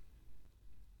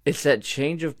that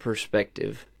change of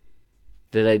perspective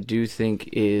that I do think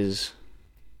is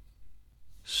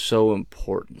so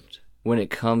important when it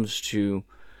comes to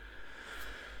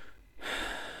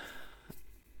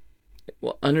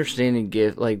understanding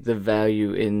gift, like the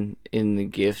value in the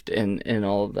gift and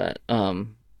all of that. I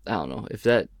don't know if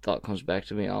that thought comes back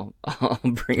to me. I'll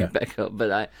bring it back up,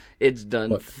 but it's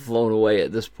done, flown away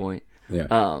at this point.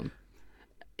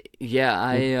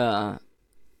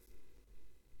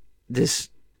 This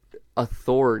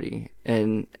authority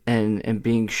and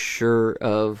being sure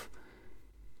of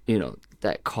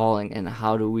that calling, and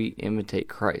how do we imitate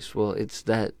Christ? Well, it's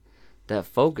that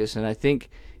focus, and I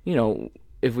think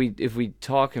if we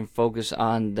talk and focus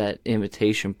on that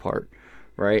imitation part,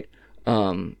 right?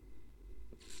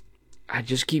 I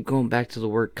just keep going back to the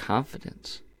word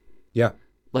confidence. Yeah.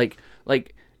 Like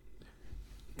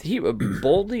he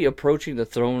boldly approaching the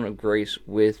throne of grace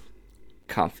with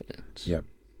confidence. Yeah.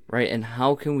 Right? And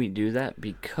how can we do that?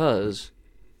 Because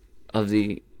of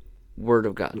the Word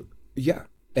of God. Yeah.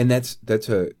 And that's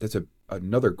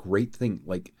another great thing.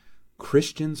 Like,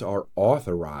 Christians are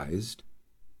authorized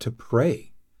to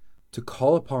pray, to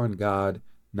call upon God,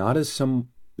 not as some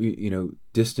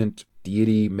distant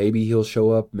deity. Maybe He'll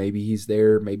show up, maybe He's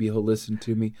there, maybe He'll listen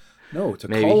to me. No, to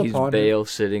maybe call he's upon Baal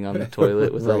sitting on the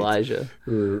toilet with Elijah,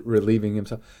 relieving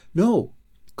himself. No,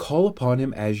 call upon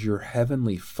Him as your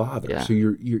heavenly Father. Yeah. So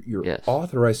you're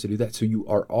authorized to do that. So you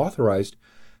are authorized,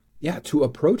 to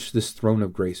approach this throne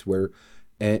of grace where,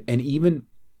 and even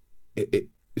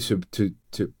so to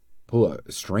pull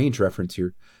a strange reference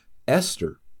here,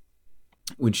 Esther,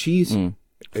 when she's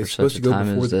supposed to go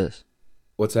before this.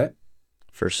 What's that?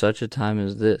 For such a time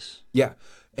as this. Yeah.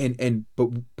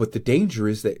 But the danger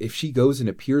is that if she goes and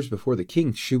appears before the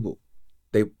king,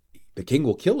 the king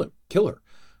will kill her.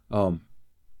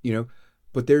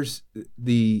 But there's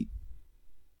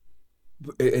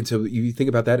and so you think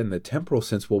about that in the temporal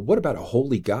sense. Well, what about a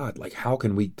holy God? Like, how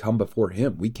can we come before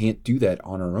Him? We can't do that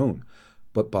on our own.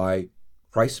 But by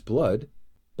Christ's blood,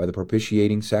 by the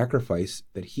propitiating sacrifice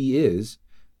that He is,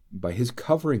 by His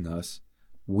covering us,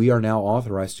 we are now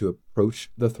authorized to approach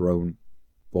the throne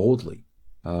boldly,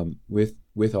 with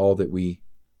all that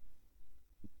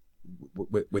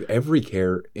with every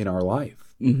care in our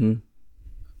life. Mm-hmm.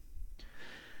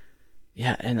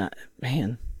 Yeah, and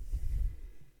man,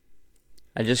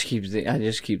 I just keep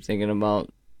thinking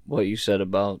about what you said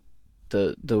about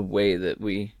the way that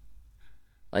we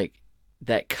like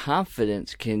that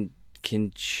confidence can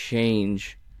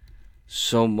change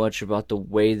so much about the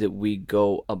way that we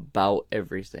go about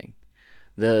everything.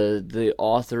 The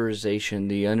authorization,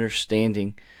 the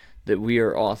understanding that we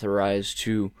are authorized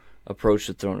to approach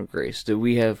the throne of grace, that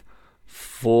we have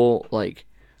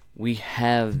we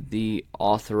have the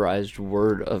authorized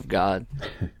word of God,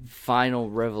 final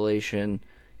revelation,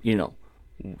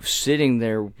 sitting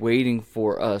there waiting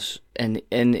for us, and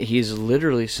he's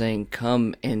literally saying,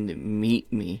 come and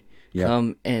meet me. Yeah.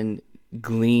 Come and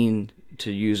glean,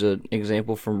 to use an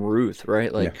example from Ruth,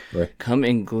 right? Like, right. Come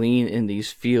and glean in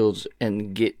these fields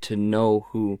and get to know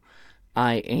who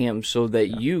I am, so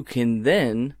that you can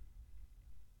then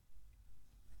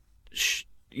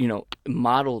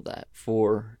model that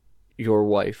for your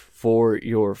wife, for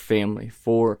your family,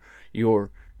 for your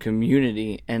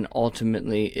community, and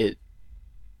ultimately it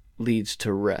leads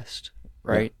to rest,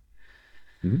 right?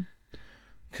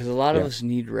 Because a lot of us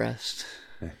need rest,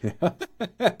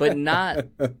 but not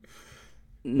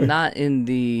in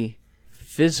the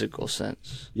physical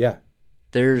sense. Yeah.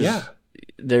 There's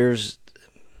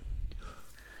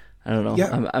I don't know.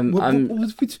 Yeah. I'm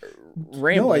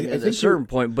rambling at a certain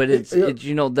point, but it's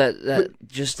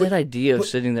that idea of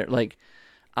sitting there. Like,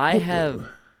 I have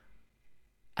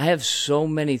so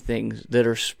many things that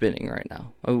are spinning right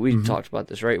now. We talked about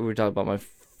this, right? We talked about my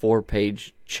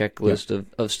 4-page checklist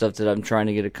of stuff that I'm trying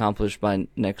to get accomplished by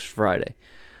next Friday.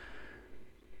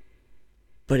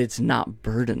 But it's not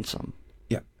burdensome.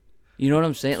 Yeah. You know what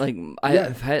I'm saying? Like,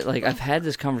 I've had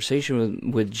this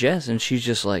conversation with Jess, and she's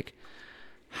just like,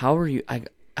 how are you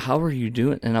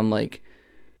doing? And I'm like,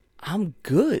 I'm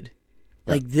good.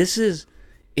 Yeah. Like,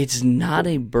 it's not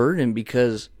a burden,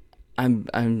 because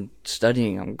I'm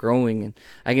studying, I'm growing, and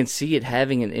I can see it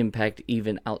having an impact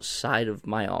even outside of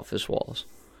my office walls.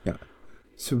 Yeah.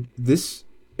 So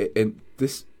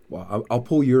I'll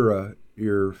pull your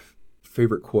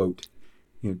favorite quote.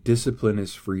 Discipline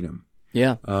is freedom.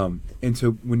 Yeah. And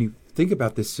so when you think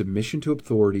about this submission to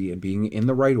authority and being in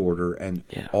the right order, and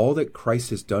all that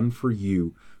Christ has done for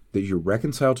you, that you're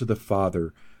reconciled to the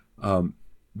Father,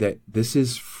 that this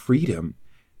is freedom,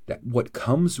 that what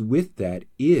comes with that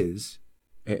is,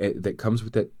 that comes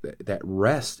with that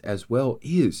rest as well,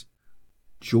 is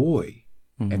joy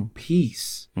and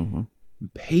peace,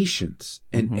 patience,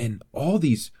 and all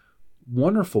these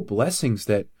wonderful blessings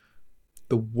that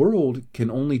the world can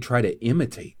only try to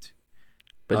imitate,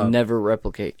 but never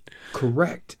replicate.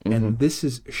 Correct. And this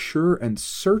is sure and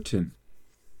certain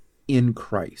in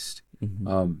Christ.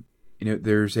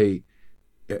 There's a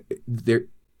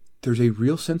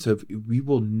real sense of, we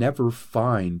will never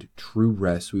find true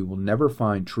rest. We will never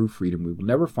find true freedom. We will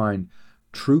never find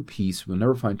true peace. We'll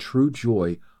never find true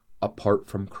joy apart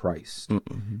from Christ.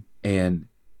 And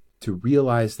to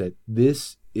realize that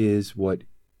this is what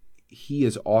He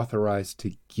is authorized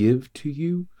to give to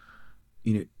you,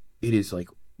 it is like,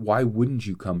 why wouldn't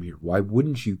you come here? Why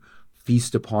wouldn't you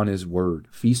feast upon His word,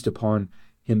 feast upon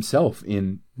Himself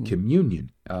in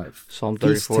communion? Psalm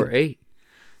 34:8.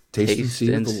 Taste and see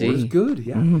that the Lord is good.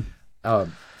 Yeah.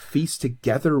 Feast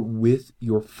together with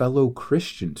your fellow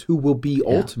Christians, who will be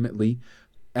ultimately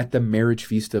at the marriage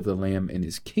feast of the Lamb in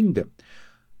His kingdom.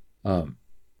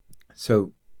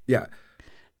 So, yeah.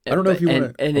 I don't know if you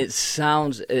want to... And it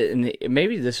sounds... And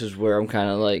maybe this is where I'm kind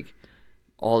of like,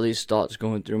 all these thoughts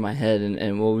going through my head,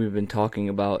 and what we've been talking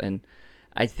about, and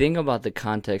I think about the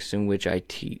context in which I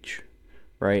teach,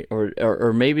 right?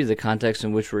 Or maybe the context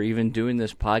in which we're even doing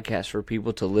this podcast for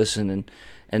people to listen,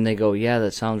 and they go, yeah,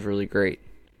 that sounds really great.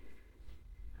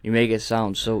 You make it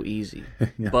sound so easy.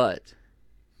 But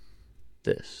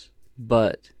this,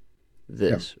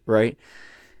 right?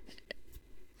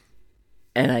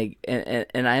 And I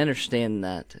understand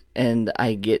that, and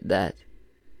I get that.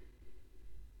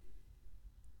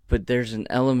 But there's an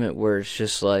element where it's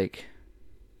just like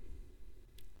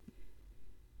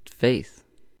faith.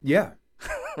 Yeah.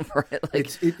 Right?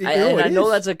 Like, I know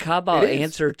that's a cop-out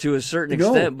answer to a certain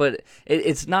extent, but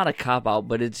it's not a cop-out,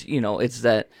 but it's, it's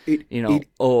that,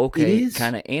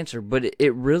 kind of answer. But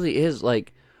it really is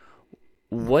like,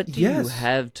 what do you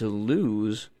have to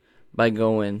lose by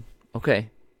going, okay,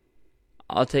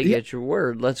 I'll take you at your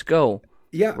word, let's go.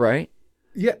 Yeah. Right?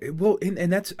 Yeah, well,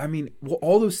 and that's,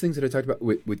 all those things that I talked about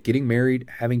with getting married,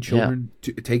 having children,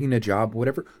 taking a job,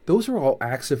 whatever, those are all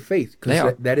acts of faith.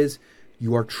 Because that is,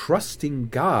 you are trusting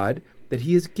God that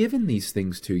He has given these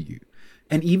things to you.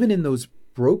 And even in those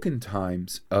broken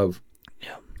times of,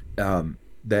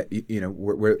 that,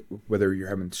 whether you're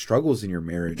having struggles in your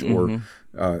marriage or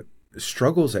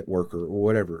struggles at work or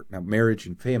whatever, now marriage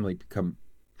and family become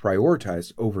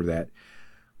prioritized over that.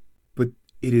 But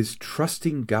it is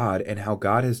trusting God and how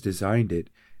God has designed it,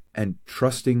 and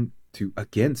trusting to,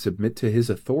 again, submit to his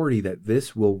authority that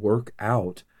this will work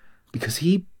out, because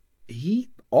he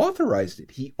authorized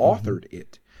it. He authored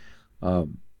it.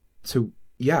 So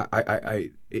yeah,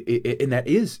 and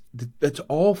that's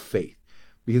all faith,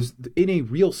 because in a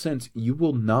real sense, we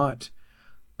will not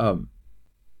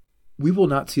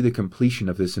see the completion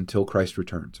of this until Christ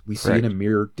returns. We see in a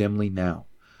mirror dimly now.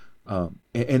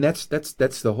 And that's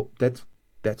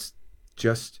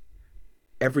just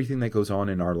everything that goes on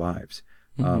in our lives.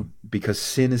 Because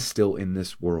sin is still in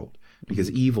this world, because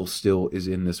evil still is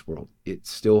in this world. It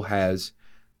still has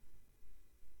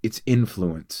its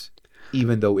influence,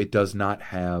 even though it does not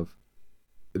have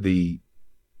the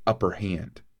upper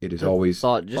hand. It is always...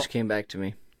 Thought just came back to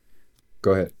me.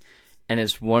 Go ahead. And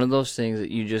it's one of those things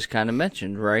that you just kind of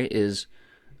mentioned, right? Is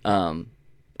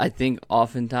I think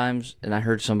oftentimes, and I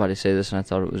heard somebody say this and I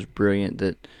thought it was brilliant,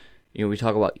 that we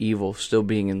talk about evil still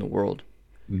being in the world.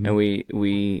 And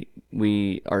we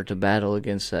are to battle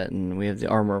against that, and we have the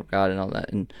armor of God and all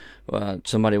that. And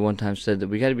somebody one time said that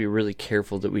we got to be really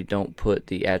careful that we don't put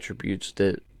the attributes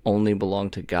that only belong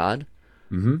to God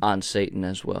on Satan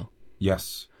as well.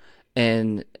 Yes.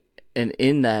 And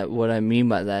in that, what I mean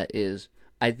by that is,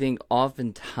 I think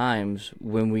oftentimes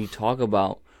when we talk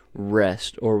about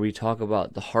rest or we talk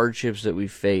about the hardships that we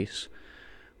face,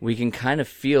 we can kind of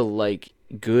feel like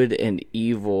good and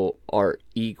evil are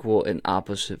equal and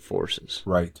opposite forces.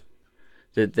 Right.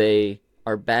 That they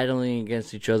are battling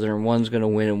against each other and one's going to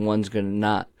win and one's going to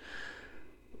not.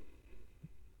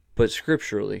 But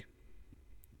scripturally,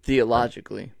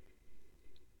 theologically,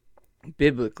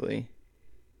 biblically,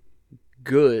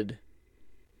 good,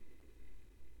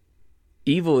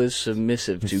 evil is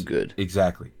submissive to good.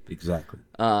 Exactly.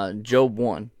 Job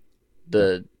 1,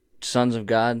 the sons of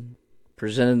God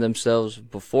presented themselves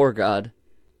before God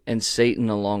and Satan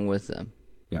along with them.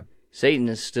 Yeah. Satan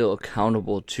is still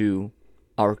accountable to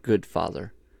our good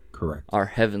Father. Correct. Our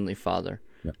Heavenly Father.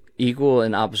 Yeah. Equal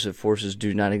and opposite forces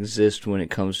do not exist when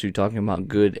it comes to talking about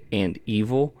good and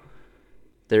evil.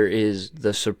 There is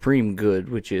the supreme good,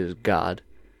 which is God,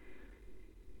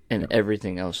 and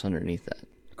everything else underneath that.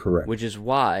 Correct. Which is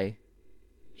why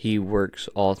he works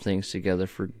all things together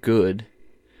for good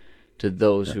to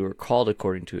those who are called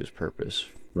according to his purpose.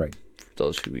 Right. For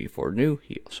those who he foreknew,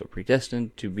 he also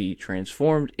predestined to be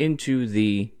transformed into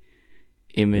the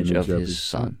image of his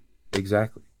Son.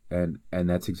 Exactly. And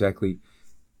that's exactly...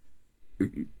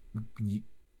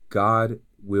 God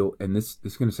will, and this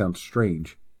is going to sound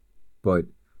strange, but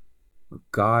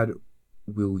God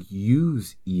will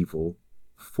use evil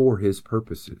for his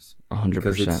purposes. 100%.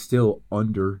 Because it's still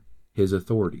under his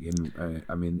authority. And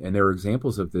and there are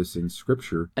examples of this in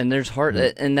Scripture. And that's hard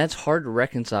to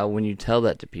reconcile when you tell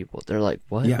that to people. They're like,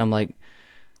 what? Yeah. And I'm like,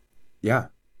 yeah.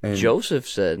 And Joseph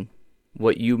said,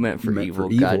 what you meant for evil,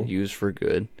 God used for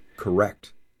good.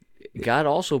 Correct. God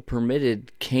also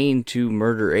permitted Cain to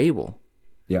murder Abel.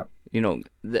 Yeah.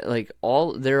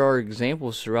 There are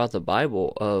examples throughout the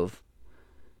Bible of,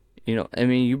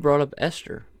 you brought up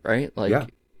Esther, right?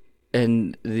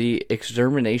 And the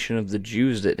extermination of the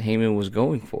Jews that Haman was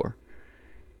going for.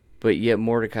 But yet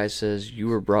Mordecai says, you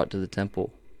were brought to the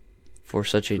temple for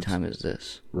such a time as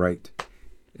this. Right.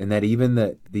 And that even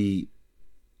the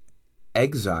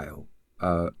exile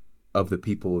of the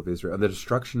people of Israel, the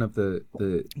destruction of the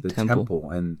temple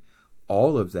and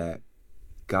all of that,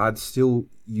 God still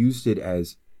used it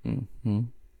as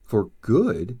for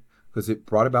good, because it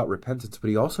brought about repentance, but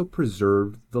he also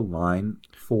preserved the line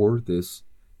for this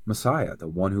Messiah, the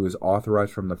one who is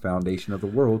authorized from the foundation of the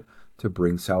world to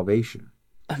bring salvation.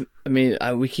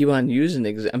 We keep on using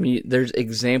there's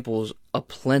examples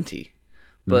aplenty,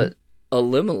 but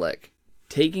Elimelech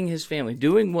taking his family,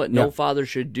 doing what no father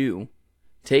should do,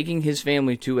 taking his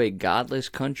family to a godless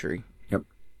country. Yep.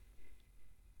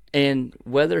 And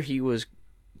whether he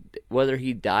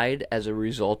died as a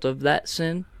result of that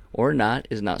sin or not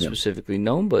is not specifically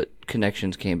known, but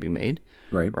connections can be made.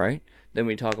 Right? Then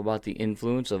we talk about the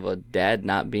influence of a dad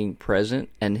not being present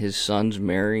and his sons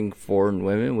marrying foreign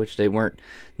women, which they weren't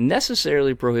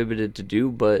necessarily prohibited to do,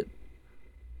 but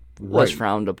was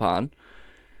frowned upon.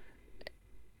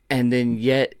 And then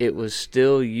yet it was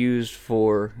still used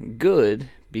for good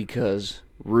because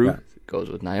Ruth goes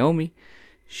with Naomi.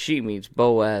 She meets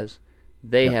Boaz.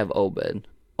 They have Obed.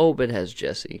 Obed has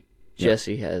Jesse.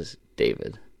 Jesse has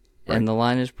David. Right. And the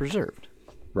line is preserved.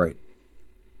 Right.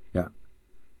 Yeah.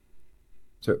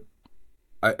 So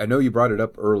I know you brought it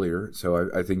up earlier, so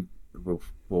I think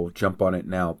we'll jump on it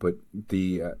now. But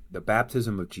the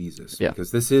baptism of Jesus,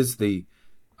 because this is the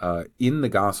in the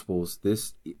Gospels.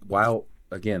 This, while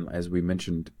again, as we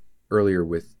mentioned earlier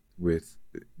with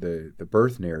the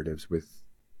birth narratives with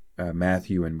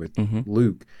Matthew and with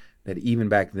Luke, that even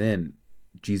back then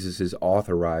Jesus is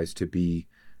authorized to be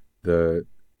the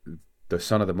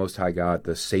Son of the Most High God,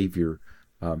 the Savior.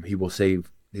 He will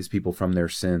save his people from their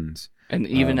sins. And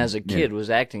even as a kid was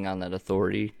acting on that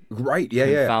authority. Right,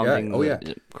 yeah.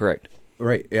 Correct.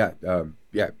 Right, yeah.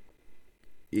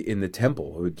 In the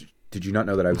temple, did you not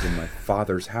know that I was in my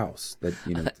Father's house? That,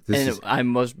 I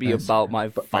must be about my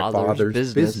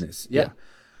father's business. Yeah.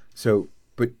 So,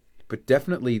 but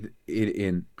definitely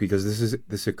because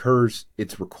this occurs,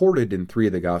 it's recorded in 3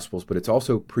 of the Gospels, but it's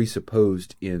also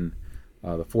presupposed in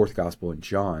the 4th Gospel in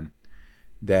John,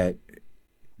 that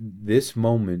this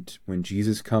moment when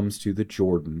Jesus comes to the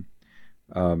Jordan,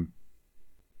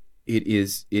 it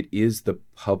is the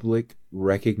public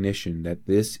recognition that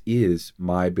this is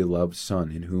my beloved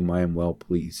Son in whom I am well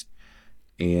pleased,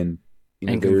 and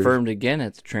confirmed again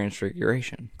at the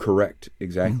Transfiguration. Correct,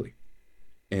 exactly,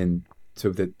 and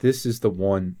so that this is the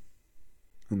one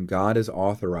whom God has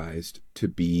authorized to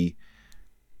be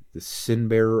the sin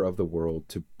bearer of the world,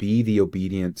 to be the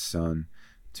obedient Son,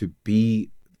 to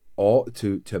be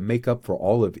to make up for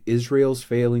all of Israel's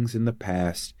failings in the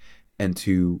past, and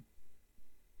to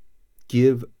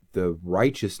give the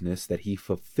righteousness that he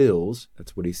fulfills.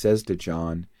 That's what he says to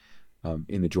John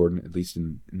in the Jordan, at least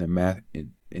in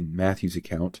Matthew's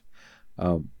account,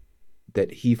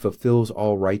 that he fulfills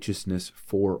all righteousness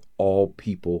for all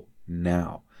people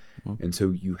now. And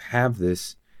so you have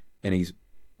this, and he's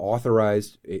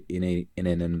authorized in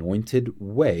an anointed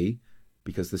way,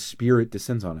 because the Spirit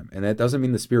descends on him. And that doesn't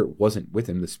mean the Spirit wasn't with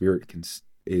him. The Spirit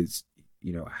is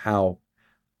how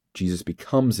Jesus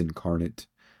becomes incarnate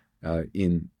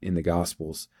in the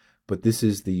Gospels. But this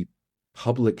is the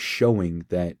public showing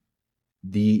that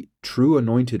the true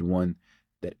anointed one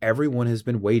that everyone has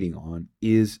been waiting on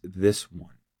is this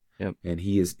one. Yep. And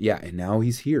he is, and now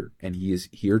he's here. And he is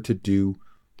here to do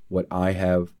what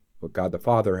God the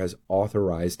Father has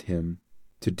authorized him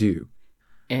to do.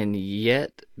 And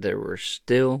yet there were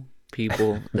still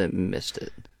people that missed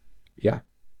it. Yeah.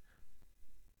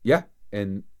 Yeah.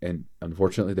 And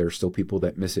unfortunately there are still people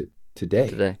that miss it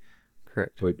today.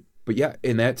 Correct. But yeah,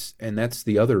 and that's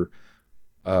the other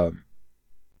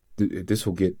this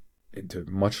will get into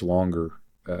much longer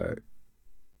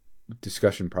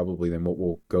discussion probably than what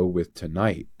we'll go with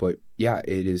tonight. But yeah,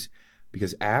 it is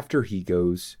because after he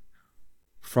goes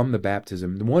from the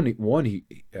baptism, the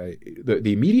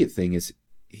immediate thing is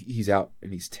he's out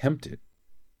and he's tempted.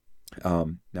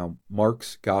 Now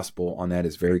Mark's gospel on that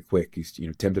is very quick. He's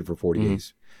tempted for 40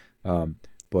 days.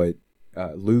 But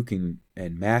Luke and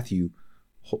Matthew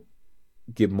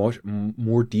give much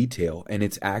more detail, and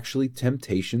it's actually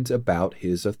temptations about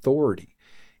his authority.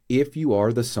 If you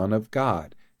are the Son of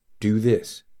God, do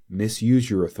this. Misuse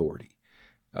your authority.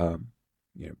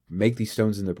 Make these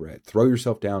stones into bread. Throw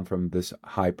yourself down from this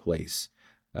high place.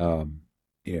 Now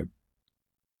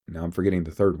I'm forgetting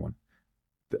the third one.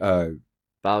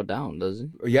 Bow down, does it?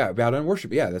 Yeah, bow down and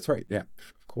worship. Yeah, that's right. Yeah,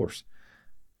 of course.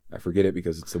 I forget it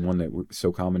because it's the one that's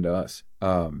so common to us.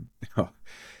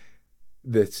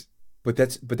 But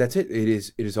that's it.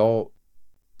 It is all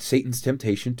Satan's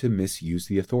temptation to misuse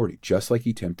the authority, just like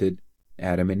he tempted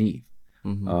Adam and Eve.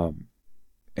 And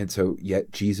so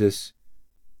yet Jesus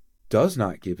does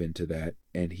not give in to that,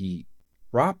 and he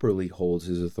properly holds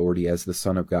his authority as the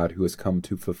Son of God, who has come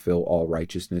to fulfill all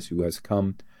righteousness, who has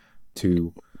come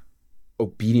to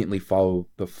obediently follow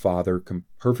the Father,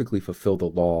 perfectly fulfill the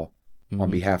law on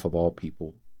behalf of all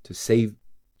people, to save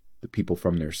the people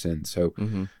from their sins. So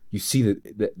you see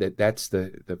that's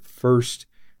the first,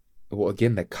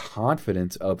 again, the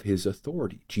confidence of his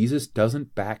authority. Jesus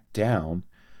doesn't back down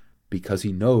because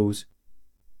he knows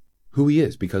who he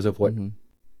is, because of what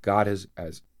God has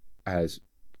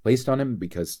placed on him,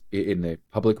 because in the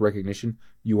public recognition,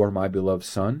 you are my beloved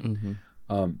Son.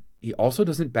 He also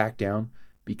doesn't back down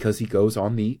because he goes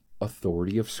on the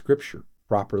authority of Scripture,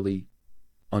 properly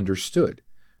understood.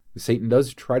 Satan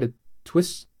does try to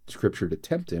twist Scripture to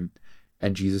tempt him,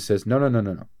 and Jesus says, no.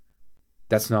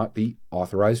 That's not the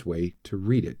authorized way to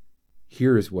read it.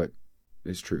 Here is what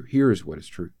is true. Here is what is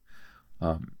true.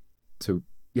 So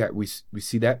yeah, we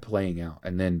see that playing out.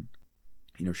 And then,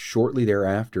 shortly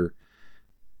thereafter,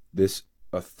 this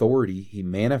authority, he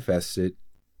manifests it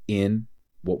in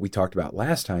what we talked about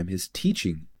last time, his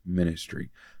teaching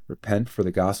ministry. Repent for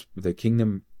the gospel, the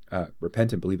kingdom,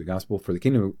 repent and believe the gospel, for the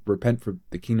kingdom, repent for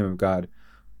the kingdom of God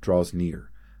draws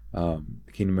near. The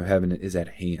kingdom of heaven is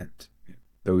at hand.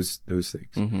 Those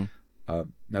things. Now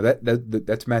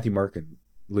that's Matthew, Mark, and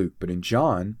Luke. But in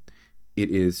John,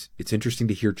 it's interesting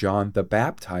to hear John the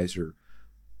Baptizer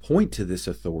point to this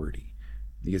authority,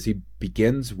 because he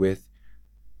begins with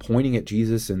pointing at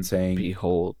Jesus and saying,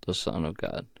 "Behold, the Son of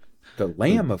God, the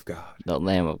Lamb of God, the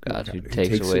Lamb of God, who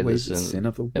takes away the sin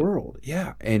of the world."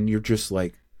 Yeah, and you're just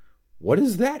like, what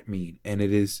does that mean? And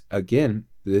it is, again,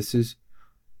 this is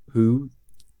who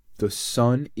the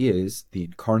Son is, the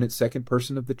incarnate second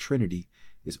person of the Trinity,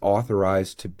 is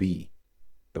authorized to be.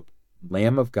 The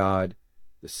Lamb of God,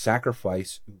 the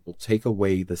sacrifice who will take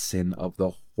away the sin of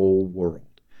the whole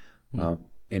world. And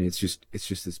it's just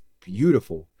this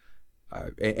beautiful,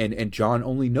 and John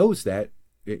only knows that.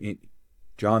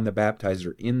 John the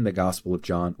Baptizer in the Gospel of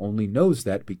John only knows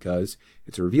that because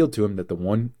it's revealed to him that the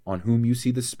one on whom you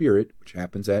see the Spirit, which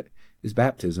happens at his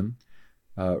baptism,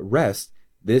 rest.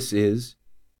 This is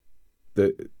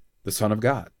the Son of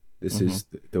God. This is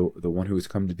the one who has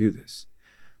come to do this.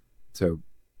 So,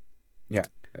 yeah,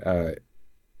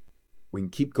 we can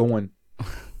keep going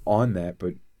on that,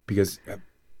 but because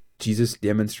Jesus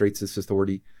demonstrates this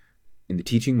authority in the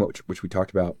teaching, which we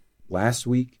talked about last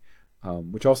week,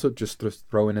 which also just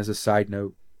throw in as a side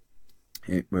note,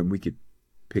 when we could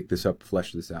pick this up,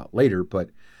 flesh this out later,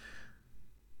 but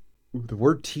the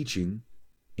word teaching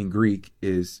in Greek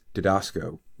is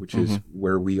didasko, which is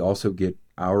where we also get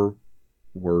our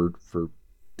word for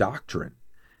doctrine.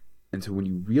 And so when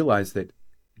you realize that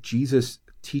Jesus'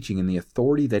 teaching and the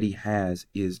authority that he has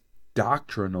is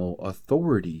doctrinal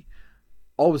authority,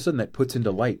 all of a sudden that puts into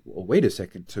light, well, wait a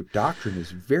second, so doctrine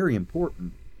is very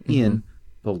important in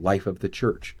the life of the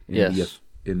church,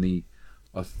 in the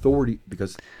authority,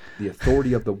 because the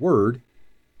authority of the word,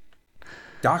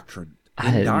 doctrine,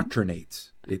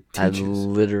 indoctrinates, it teaches. I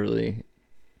literally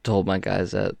told my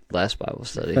guys at last Bible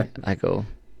study, I go,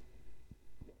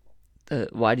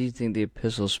 why do you think the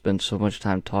epistles spend so much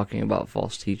time talking about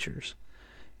false teachers?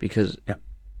 Because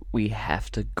we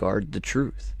have to guard the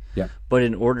truth. Yeah. But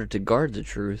in order to guard the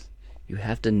truth, you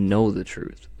have to know the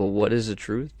truth. Well, what is the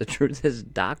truth? The truth is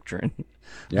doctrine.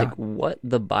 Yeah. Like what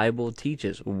the Bible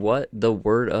teaches, what the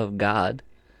Word of God,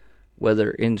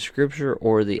 whether in Scripture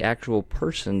or the actual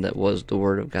person that was the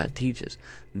Word of God teaches.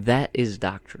 That is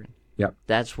doctrine. Yeah.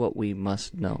 That's what we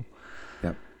must know.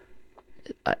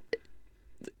 Yeah.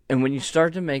 And when you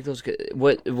start to make those,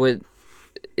 what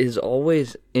is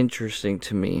always interesting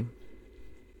to me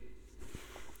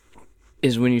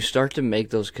is when you start to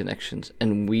make those connections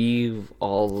and weave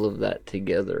all of that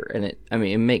together, and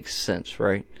it makes sense,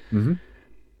 right? Mm-hmm.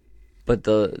 But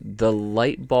the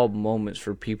light bulb moments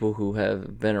for people who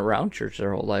have been around church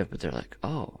their whole life, but they're like,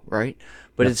 oh, right?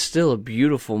 But it's still a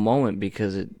beautiful moment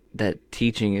because that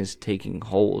teaching is taking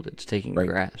hold, it's taking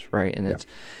grasp, right? And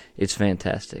it's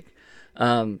fantastic.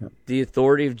 The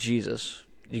authority of Jesus.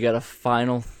 You got a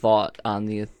final thought on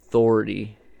the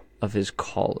authority of his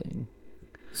calling?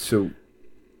 So,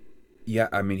 yeah,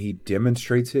 he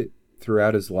demonstrates it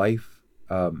throughout his life.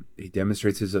 He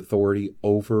demonstrates his authority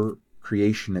over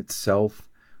creation itself,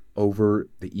 over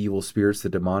the evil spirits, the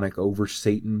demonic, over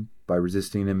Satan by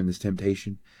resisting him in his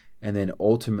temptation. And then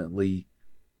ultimately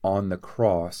on the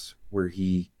cross, where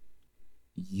he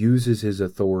uses his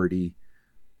authority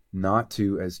not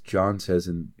to, as John says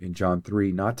in John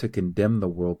 3, not to condemn the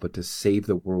world, but to save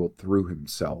the world through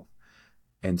himself.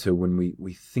 And so when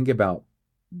we think about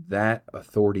that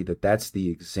authority, that's the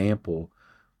example,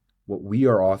 what we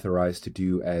are authorized to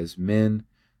do as men,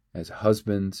 as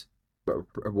husbands,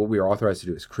 what we are authorized to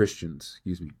do as Christians,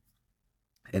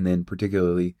 and then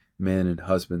particularly men and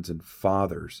husbands and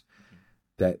fathers,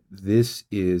 that this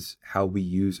is how we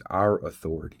use our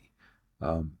authority,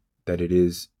 that it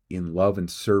is in love and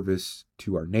service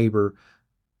to our neighbor,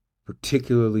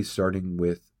 particularly starting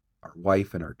with our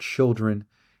wife and our children,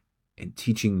 and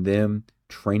teaching them,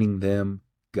 training them,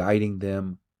 guiding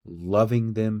them,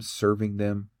 loving them, serving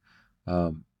them,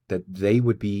 that they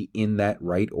would be in that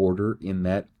right order, in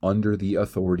that under the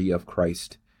authority of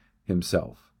Christ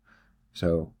himself.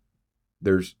 So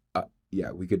there's,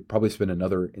 we could probably spend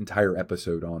another entire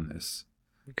episode on this.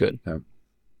 Good.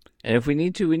 And if we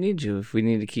need to, we need to. If we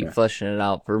need to keep fleshing it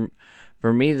out.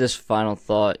 For me, this final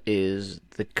thought is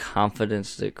the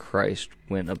confidence that Christ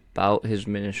went about his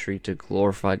ministry to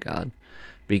glorify God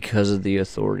because of the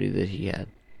authority that he had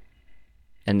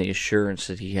and the assurance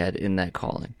that he had in that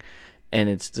calling. And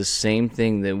it's the same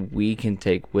thing that we can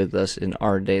take with us in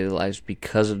our daily lives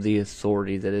because of the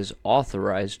authority that is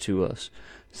authorized to us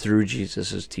through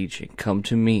Jesus' teaching. Come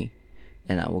to me,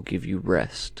 and I will give you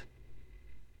rest.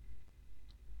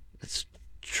 That's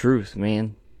truth,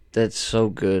 man. That's so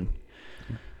good.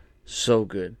 So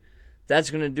good.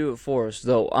 That's going to do it for us,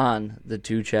 though, on the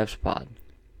Two Chaps Pod.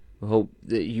 We hope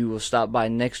that you will stop by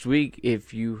next week.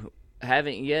 If you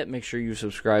haven't yet, make sure you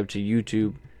subscribe to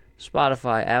YouTube,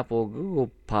 Spotify, Apple,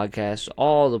 Google Podcasts,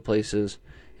 all the places.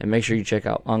 And make sure you check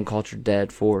out Uncultured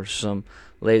Dad for some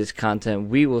latest content.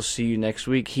 We will see you next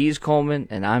week. He's Coleman,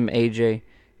 and I'm AJ.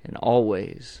 And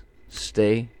always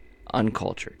stay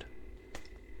uncultured.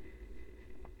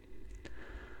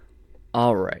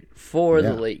 All right, for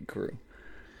the late crew,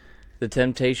 the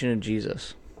temptation of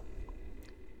Jesus.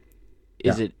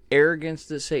 Is it arrogance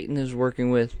that Satan is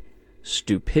working with,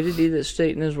 stupidity that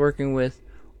Satan is working with,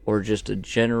 or just a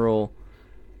general,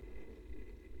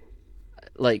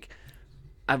 like,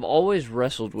 I've always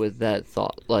wrestled with that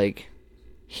thought. Like,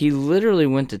 he literally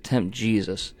went to tempt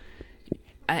Jesus.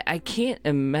 I can't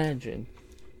imagine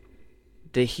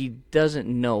that he doesn't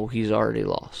know he's already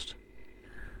lost.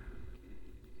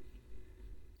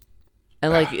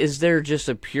 And, like, is there just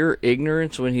a pure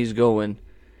ignorance when he's going,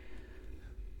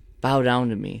 bow down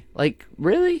to me? Like,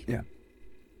 really? Yeah.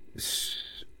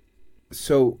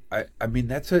 So, I mean,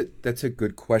 that's a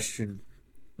good question.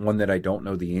 One that I don't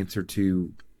know the answer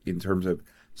to in terms of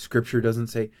Scripture doesn't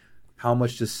say. How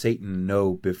much does Satan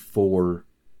know before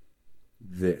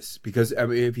this? Because, I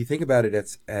mean, if you think about it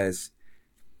as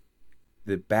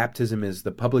the baptism is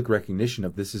the public recognition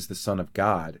of this is the Son of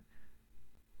God,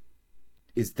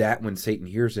 is that when Satan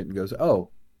hears it and goes,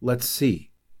 oh, let's see,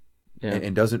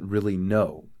 and doesn't really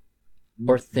know.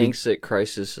 Or thinks that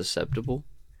Christ is susceptible?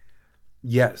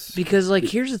 Yes. Because, like,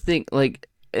 here's the thing, like,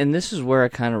 and this is where I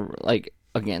kind of, like,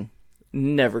 again,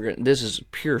 this is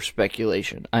pure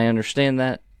speculation. I understand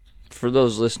that. For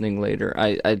those listening later,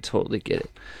 I totally get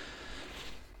it.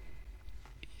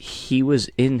 He was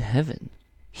in heaven.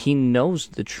 He knows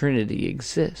the Trinity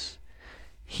exists.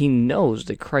 He knows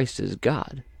that Christ is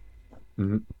God.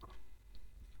 Mm-hmm.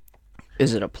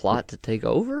 Is it a plot to take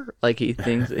over? Like, he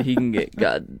thinks that he can get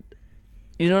God.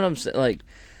 You know what I'm saying? Like,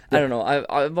 I don't know.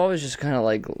 I've always just kind of,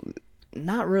 like,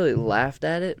 not really laughed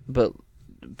at it, but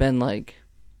been like,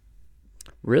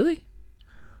 really?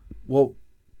 Well,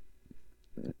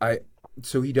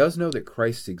 so he does know that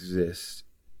Christ exists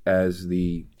as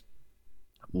the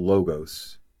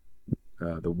Logos,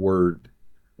 the Word,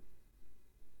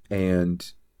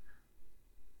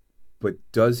 but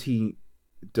does he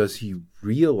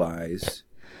realize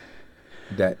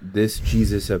that this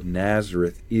Jesus of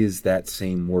Nazareth is that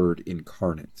same Word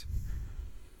incarnate?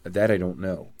 That I don't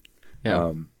know.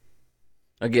 Yeah.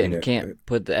 Again, you can't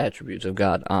put the attributes of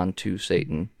God onto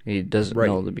Satan. He doesn't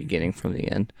know the beginning from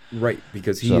the end. Right,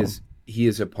 because he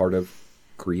is a part of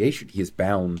creation. He is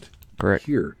bound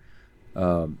here.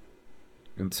 And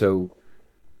so,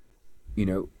 you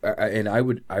know, I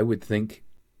would think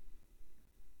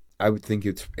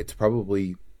it's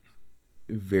probably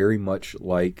very much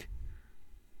like,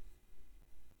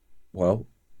 well,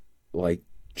 like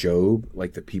Job,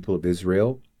 like the people of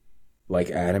Israel, like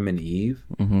Adam and Eve.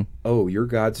 Mm-hmm. Oh, you're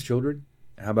God's children?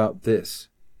 How about this?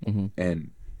 Mm-hmm.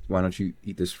 And why don't you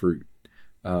eat this fruit?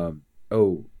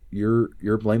 Oh,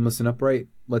 you're blameless and upright?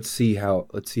 Let's see how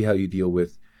you deal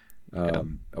with a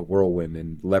whirlwind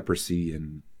and leprosy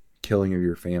and killing of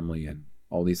your family and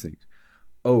all these things.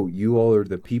 Oh, you all are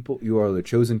the people. You are the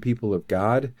chosen people of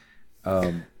God.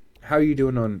 How are you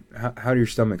doing on? How are your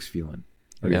stomachs feeling?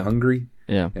 Are you hungry?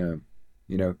 Yeah.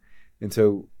 You know, and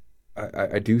so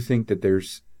I do think that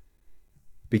there's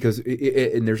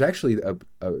and there's actually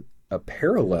a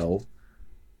parallel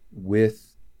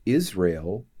with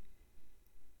Israel,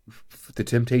 the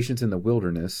temptations in the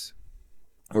wilderness,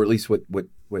 or at least what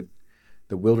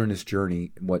the wilderness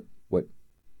journey, what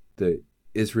the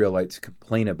Israelites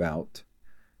complain about,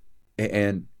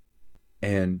 and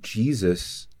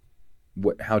Jesus,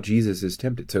 how Jesus is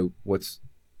tempted. So what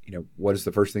is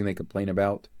the first thing they complain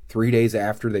about? 3 days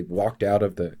after they've walked out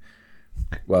of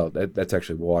that's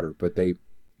actually water, but they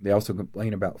also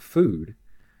complain about food,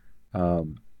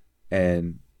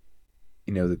 and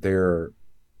you know that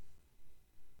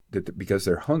because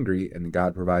they're hungry and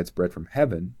God provides bread from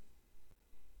heaven,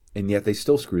 and yet they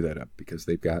still screw that up because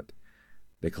they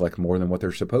collect more than what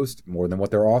they're more than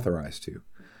what they're authorized to,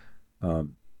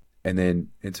 and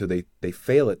so they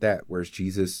fail at that, whereas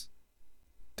Jesus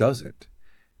doesn't.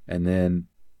 And then,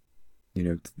 you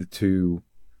know,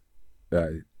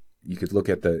 you could look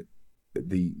at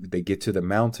they get to the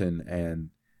mountain, and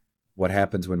what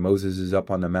happens when Moses is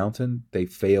up on the mountain? They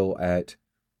fail at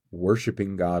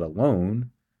worshiping God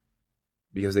alone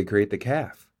because they create the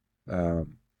calf. So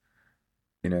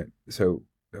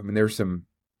I mean, there's some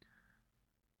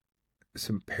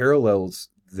parallels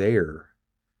there,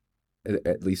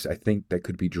 at least I think, that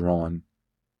could be drawn,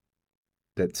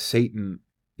 that Satan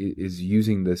is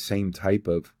using the same type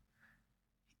of.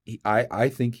 I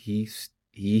think he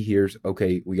hears,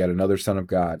 okay, we got another son of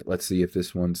God. Let's see if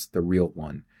this one's the real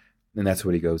one. And that's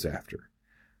what he goes after.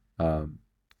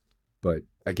 But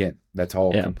again, that's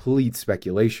all complete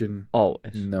speculation.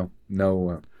 Always. No.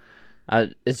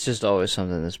 It's just always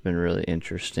something that's been really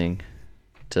interesting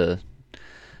to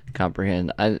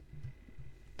comprehend.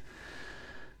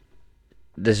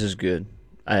 This is good.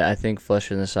 I think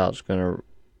fleshing this out is going to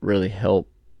really help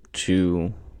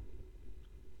to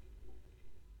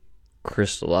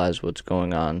crystallize what's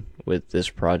going on with this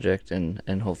project,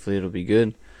 and hopefully it'll be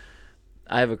good.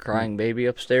 I have a crying baby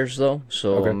upstairs, though,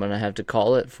 so I'm going to have to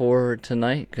call it for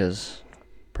tonight, because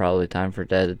probably time for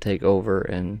Dad to take over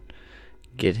and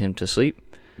get him to sleep.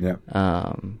 Yeah.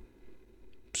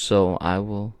 So I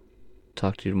will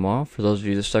talk to you tomorrow. For those of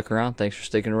you that stuck around, thanks for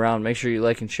sticking around. Make sure you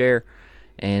like and share,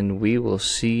 and we will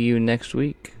see you next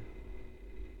week.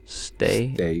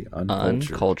 Stay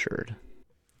uncultured.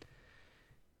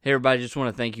 Hey everybody, just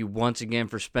want to thank you once again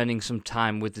for spending some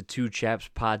time with the Two Chaps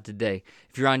Pod today.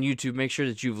 If you're on YouTube, make sure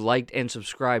that you've liked and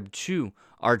subscribed to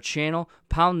our channel.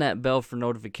 Pound that bell for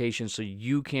notifications so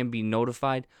you can be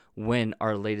notified when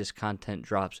our latest content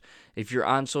drops. If you're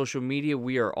on social media,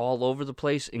 we are all over the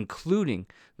place, including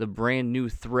the brand new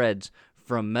Threads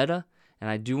from Meta. And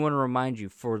I do want to remind you,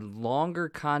 for longer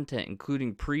content,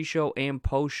 including pre-show and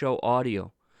post-show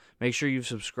audio, make sure you've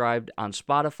subscribed on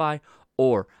Spotify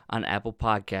or on Apple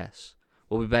Podcasts.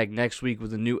 We'll be back next week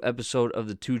with a new episode of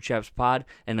the Two Chaps Pod,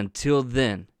 and until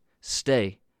then,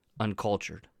 stay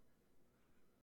uncultured.